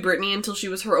waited to do Britney until she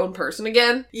was her own person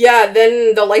again. Yeah,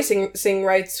 then the licensing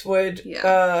rights would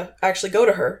actually go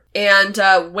to her.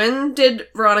 And when did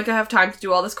Veronica have time to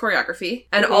do all this choreography?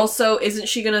 And also, isn't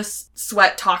she gonna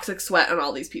sweat toxic sweat on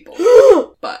all these people?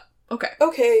 But okay.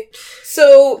 Okay.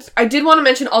 So I did want to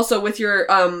mention also with your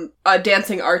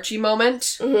dancing Archie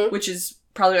moment, which is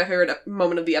probably my favorite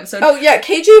moment of the episode. Oh yeah,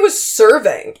 KJ was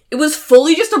serving. It was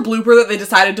fully just a blooper that they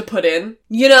decided to put in,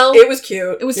 you know? It was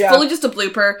cute. It was fully just a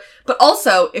blooper. But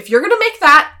also, if you're gonna make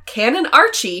that canon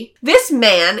Archie, this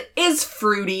man is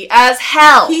fruity as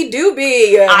hell. He do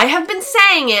be. I have been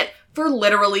saying it for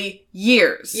literally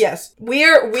years. Yes. We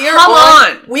are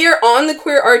on the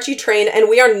queer Archie train, and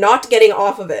we are not getting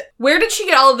off of it. Where did she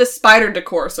get all of this spider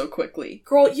decor so quickly?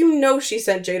 Girl, you know she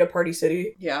sent Jay to Party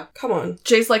City. Yeah. Come on.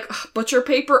 Jay's like, butcher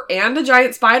paper and a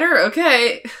giant spider?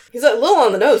 Okay. He's a little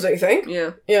on the nose, don't you think?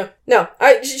 Yeah. Yeah. No,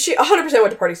 she 100%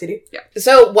 went to Party City. Yeah.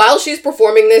 So while she's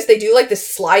performing this, they do like this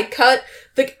slide cut.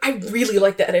 Like, I really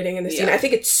like the editing in this scene. I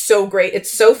think it's so great. It's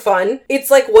so fun.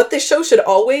 It's like what this show should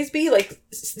always be, like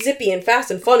zippy and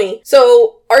fast and funny.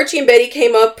 So Archie and Betty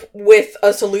came up with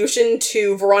a solution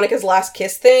to Veronica's last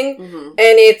kiss thing. Mm-hmm. And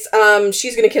it's,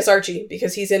 she's gonna kiss Archie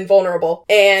because he's invulnerable.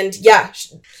 And yeah.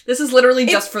 This is literally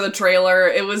just for the trailer.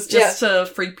 It was just to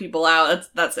freak people out.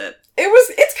 That's it.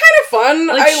 It's kind of fun.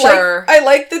 Like, I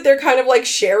like that they're kind of like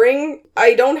sharing.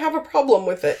 I don't have a problem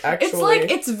with it, actually. It's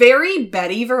like, it's very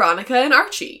Betty, Veronica, and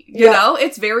Archie. You know?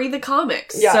 It's very the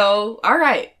comics. Yeah. So,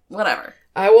 alright. Whatever.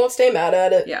 I won't stay mad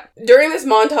at it. Yeah. During this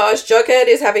montage, Jughead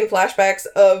is having flashbacks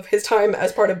of his time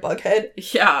as part of Bughead.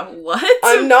 Yeah, what?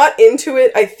 I'm not into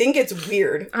it. I think it's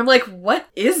weird. I'm like, what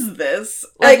is this?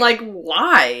 And like,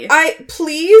 why?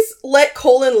 Please let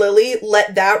Cole and Lily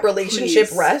let that relationship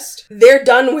rest. They're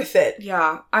done with it.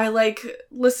 Yeah.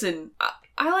 Listen,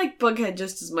 I like Bughead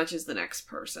just as much as the next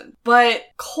person. But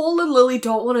Cole and Lily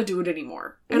don't want to do it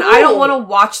anymore. And no. I don't want to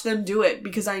watch them do it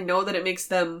because I know that it makes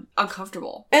them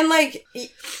uncomfortable. And like,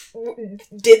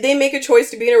 did they make a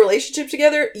choice to be in a relationship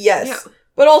together? Yes. Yeah.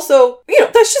 But also, you know,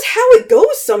 that's just how it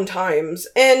goes sometimes.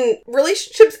 And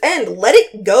relationships end. Let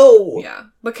it go. Yeah.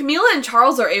 But Camila and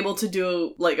Charles are able to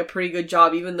do, like, a pretty good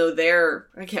job, even though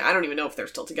I don't even know if they're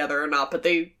still together or not, but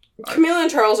they... Camila and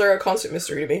Charles are a constant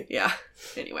mystery to me. Yeah.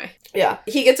 Anyway. Yeah.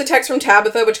 He gets a text from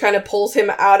Tabitha, which kind of pulls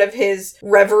him out of his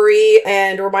reverie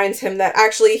and reminds him that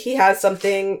actually he has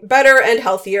something better and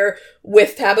healthier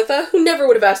with Tabitha, who never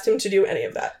would have asked him to do any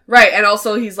of that. Right. And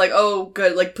also he's like, oh,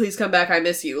 good. Like, please come back. I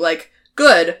miss you. Like,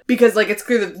 good, because, like, it's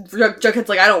clear that Jughead's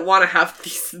like, I don't want to have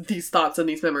these thoughts and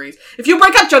these memories. If you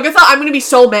break up Juggetha, I'm gonna be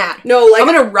so mad. No, like... I'm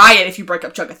gonna riot if you break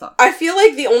up Juggetha. I feel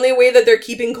like the only way that they're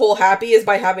keeping Cole happy is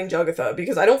by having Juggetha,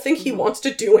 because I don't think he wants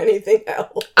to do anything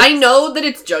else. I know that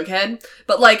it's Jughead,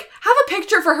 but, like, have a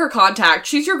picture for her contact.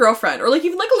 She's your girlfriend. Or, like,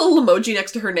 even, like, a little emoji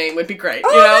next to her name would be great,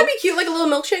 you know? That'd be cute, like a little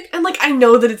milkshake. And, like, I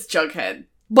know that it's Jughead.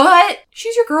 But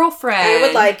she's your girlfriend. I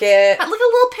would like it. Like a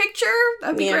little picture?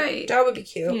 That'd be great. That would be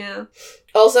cute. Yeah.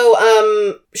 Also,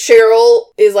 Cheryl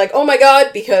is like, oh my god,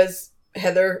 because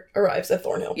Heather arrives at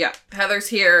Thornhill. Yeah. Heather's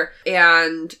here.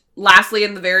 And lastly,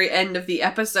 in the very end of the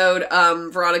episode,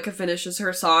 Veronica finishes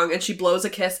her song and she blows a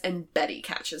kiss and Betty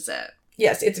catches it.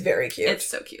 Yes, it's very cute. It's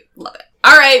so cute. Love it.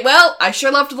 Alright, well, I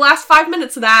sure loved the last 5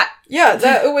 minutes of that. Yeah,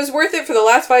 it was worth it for the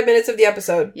last 5 minutes of the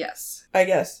episode. Yes. I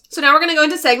guess. So now we're gonna go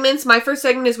into segments. My first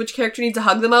segment is which character needs a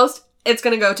hug the most. It's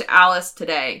gonna go to Alice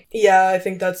today. Yeah, I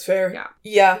think that's fair. Yeah.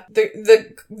 Yeah.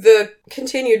 The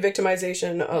continued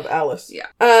victimization of Alice. Yeah.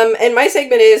 And my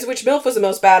segment is which MILF was the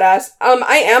most badass.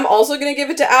 I am also gonna give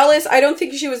it to Alice. I don't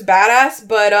think she was badass,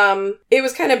 but it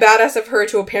was kind of badass of her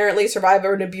to apparently survive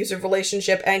an abusive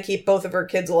relationship and keep both of her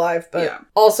kids alive. But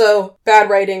also bad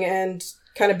writing and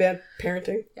kind of bad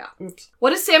parenting. Yeah. Oops.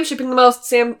 What is Sam shipping the most?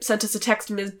 Sam sent us a text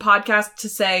in his podcast to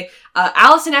say,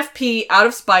 Alice and FP out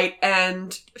of spite,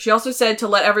 and she also said to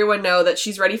let everyone know that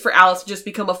she's ready for Alice to just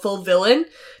become a full villain,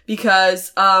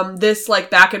 because this, like,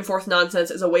 back and forth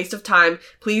nonsense is a waste of time.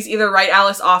 Please either write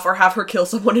Alice off or have her kill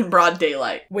someone in broad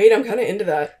daylight. Wait, I'm kind of into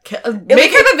that.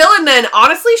 Make her the villain then.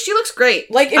 Honestly, she looks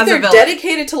great. Like, if they're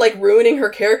dedicated to, like, ruining her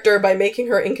character by making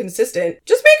her inconsistent,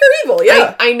 just make her evil,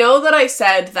 yeah. I know that I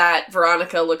said that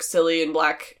Veronica looks silly in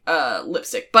black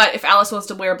lipstick, but if Alice wants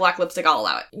to wear black lipstick, I'll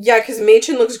allow it. Yeah, because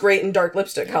Machen looks great in dark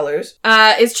lipstick colors.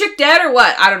 Is Chick dead or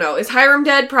what? I don't know. Is Hiram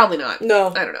dead? Probably not.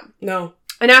 No. I don't know. No.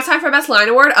 And now it's time for Best Line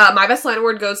Award. My Best Line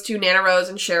Award goes to Nana Rose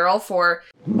and Cheryl for...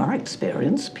 In my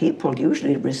experience, people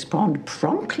usually respond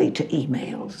promptly to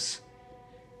emails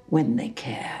when they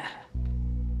care.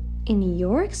 In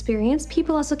your experience,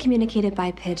 people also communicated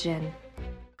by pigeon.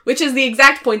 Which is the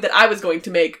exact point that I was going to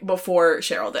make before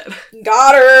Cheryl did.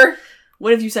 Got her!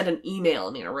 What if you sent an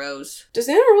email, Nana Rose? Does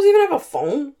Nana Rose even have a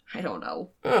phone? I don't know.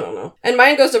 I don't know. And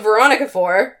mine goes to Veronica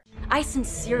for... I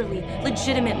sincerely,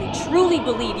 legitimately, truly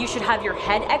believe you should have your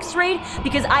head x-rayed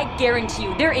because I guarantee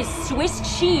you there is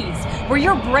Swiss cheese where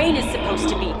your brain is supposed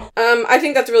to be. I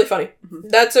think that's really funny.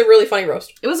 That's a really funny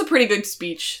roast. It was a pretty good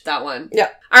speech, that one. Yeah.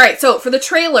 Alright, so for the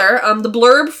trailer, the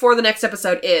blurb for the next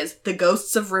episode is The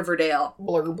Ghosts of Riverdale.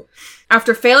 Blurb.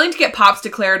 After failing to get Pops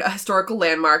declared a historical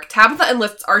landmark, Tabitha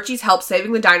enlists Archie's help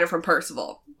saving the diner from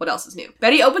Percival. What else is new?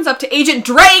 Betty opens up to Agent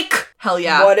Drake! Hell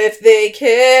yeah. What if they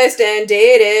kissed and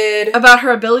dated? About her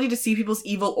ability to see people's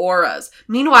evil auras.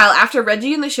 Meanwhile, after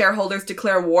Reggie and the shareholders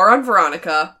declare war on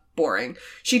Veronica, boring,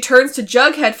 she turns to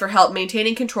Jughead for help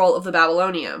maintaining control of the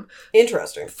Babylonium.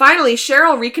 Interesting. Finally,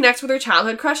 Cheryl reconnects with her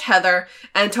childhood crush Heather,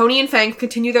 and Tony and Fangs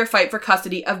continue their fight for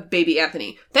custody of baby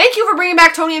Anthony. Thank you for bringing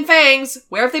back Tony and Fangs!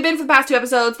 Where have they been for the past 2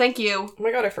 episodes? Thank you. Oh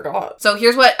my god, I forgot. So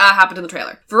here's what happened in the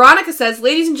trailer. Veronica says,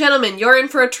 "Ladies and gentlemen, you're in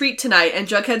for a treat tonight," and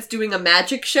Jughead's doing a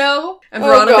magic show, and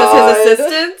Veronica's his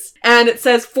assistant. And it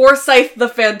says, "Forsyth the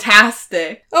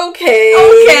Fantastic."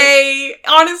 Okay.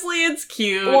 Honestly, it's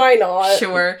cute. Why not?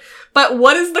 Sure. But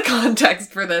what is the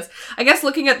context for this? I guess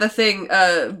looking at the thing,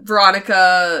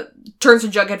 Veronica turns to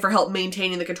Jughead for help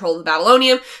maintaining the control of the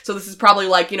Babylonium. So this is probably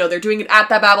like, they're doing it at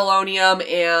that Babylonium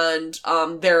and,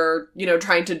 they're,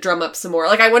 trying to drum up some more.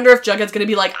 Like, I wonder if Jughead's gonna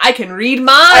be like, I can read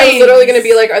minds! I was literally gonna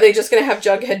be like, are they just gonna have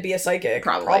Jughead be a psychic?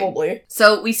 Probably.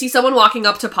 So we see someone walking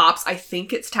up to Pops. I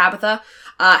think it's Tabitha.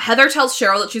 Heather tells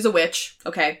Cheryl that she's a witch.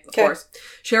 Okay, of course.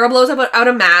 Cheryl blows out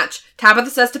a match. Tabitha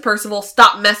says to Percival,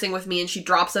 "Stop messing with me," and she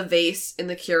drops a vase in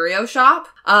the curio shop.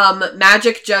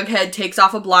 Magic Jughead takes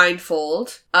off a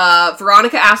blindfold.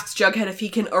 Veronica asks Jughead if he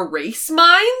can erase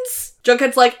minds.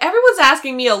 Jughead's like, "Everyone's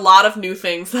asking me a lot of new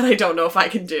things that I don't know if I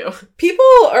can do." People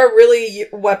are really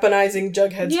weaponizing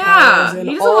Jughead's powers in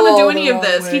he doesn't want to do any of wrong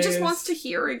this. ways. He just wants to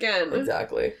hear again.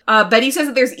 Exactly. Betty says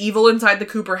that there's evil inside the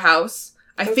Cooper house.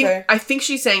 Okay. I think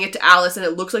she's saying it to Alice, and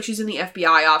it looks like she's in the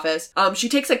FBI office. She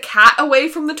takes a cat away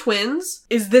from the twins.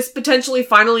 Is this potentially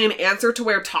finally an answer to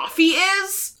where Toffee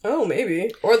is? Oh,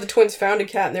 maybe. Or the twins found a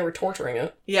cat and they were torturing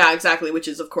it. Yeah, exactly, which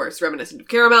is, of course, reminiscent of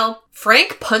Caramel.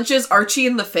 Frank punches Archie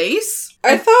in the face.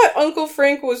 I thought Uncle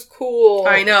Frank was cool.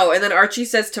 I know, and then Archie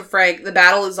says to Frank, "The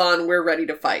battle is on, we're ready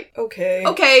to fight."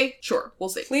 Okay, sure, we'll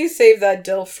see. Please save that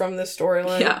DILF from this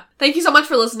storyline. Yeah. Thank you so much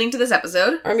for listening to this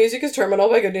episode. Our music is Terminal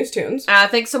by Good News Tunes.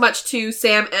 Thanks so much to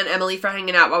Sam and Emily for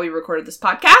hanging out while we recorded this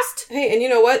podcast. Hey, and you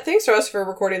know what? Thanks to us for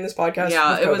recording this podcast.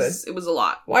 Yeah, with it was a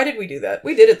lot. Why did we do that?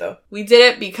 We did it though. We did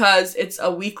it because it's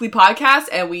a weekly podcast,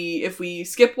 and if we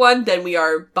skip one, then we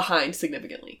are behind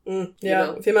significantly. With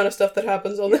the amount of stuff that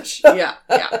happens on this show. Yeah.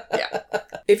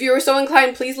 If you are so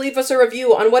inclined, please leave us a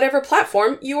review on whatever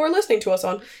platform you are listening to us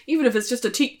on. Even if it's just a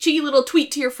cheeky little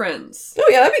tweet to your friends. Oh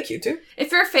yeah, that'd be cute too.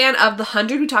 If you're a fan of The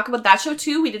 100, we talk about that show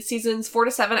too. We did seasons 4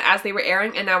 to 7 as they were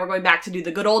airing, and now we're going back to do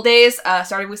the good old days,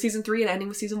 starting with season 3 and ending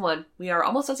with season 1. We are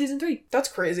almost on season 3. That's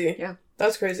crazy. Yeah.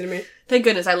 That's crazy to me. Thank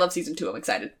goodness, I love season 2. I'm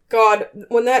excited. God,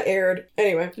 when that aired.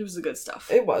 Anyway. It was the good stuff.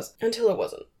 It was. Until it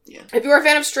wasn't. Yeah. If you are a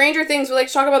fan of Stranger Things, we like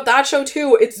to talk about that show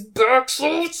too. It's back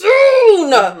so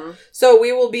soon! Mm-hmm. So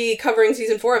we will be covering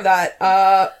season 4 of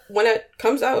that when it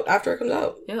comes out, after it comes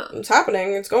out. Yeah. It's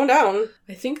happening. It's going down.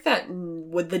 I think that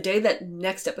with the day that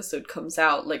next episode comes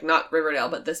out, like not Riverdale,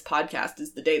 but this podcast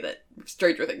is the day that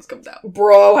Stranger Things comes out.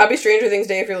 Bro, happy Stranger Things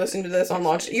Day if you're listening to this on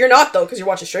launch. You're not though, because you're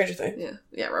watching Stranger Things.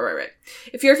 Yeah, right.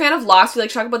 If you're a fan of Lost, we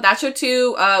like to talk about that show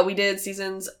too. We did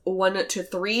seasons 1 to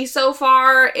 3 so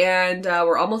far, and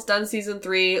we're almost done season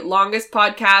 3. Longest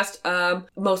podcast,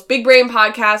 most big brain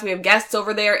podcast. We have guests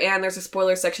over there, and there's a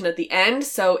spoiler section at the end.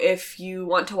 So if you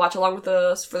want to watch along with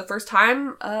us for the first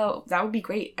time, that would be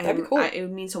great. That'd be cool. It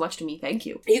would mean so much to me. Thank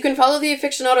you. You can follow the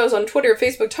Afictionados on Twitter,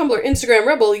 Facebook, Tumblr, Instagram,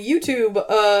 Rebel, YouTube,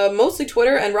 mostly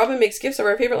Twitter, and Robin makes gifts of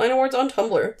our favorite line awards on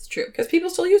Tumblr. It's true. Because people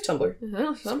still use Tumblr.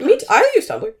 Mm-hmm, I use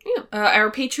Tumblr. Yeah. Our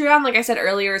Patreon, like I said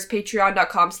earlier, is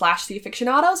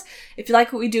patreon.com/theafictionados. If you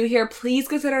like what we do here, please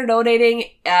consider donating,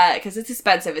 because it's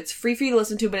expensive. It's free for you to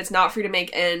listen to, but it's not free to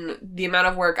make, and the amount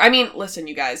of work. I mean, listen,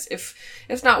 you guys, if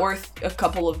it's not worth a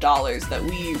couple of dollars that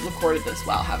we recorded this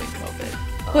while having COVID.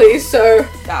 Please, sir.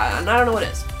 And I don't know what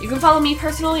is. You can follow me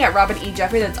personally at Robin E.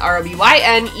 Jeffrey. That's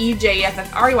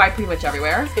ROBYNEJFFREY pretty much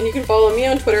everywhere. And you can follow me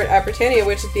on Twitter at Britannia,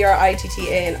 which is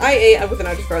BRITTANIA with an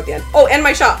underscore at the end. Oh, and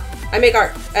my shop. I make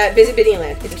art at Busy Biddy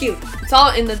Land. It's cute. It's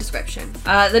all in the description.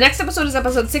 The next episode is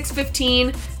episode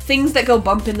 615. Things That Go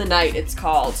Bump in the Night, it's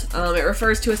called. It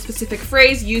refers to a specific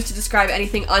phrase used to describe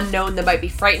anything unknown that might be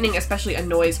frightening, especially a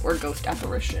noise or ghost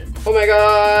apparition. Oh my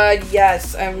god,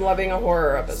 yes. I'm loving a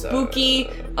horror episode. Spooky.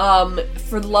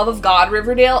 For the love of God,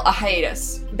 Riverdale, a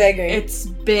hiatus. begging. It's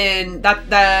been...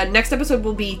 The next episode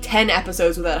will be 10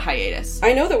 episodes without a hiatus.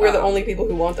 I know that we're the only people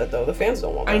who want that, though. The fans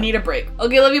don't want that. I need a break.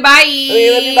 Okay, love you, bye!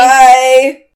 Okay, love you, bye!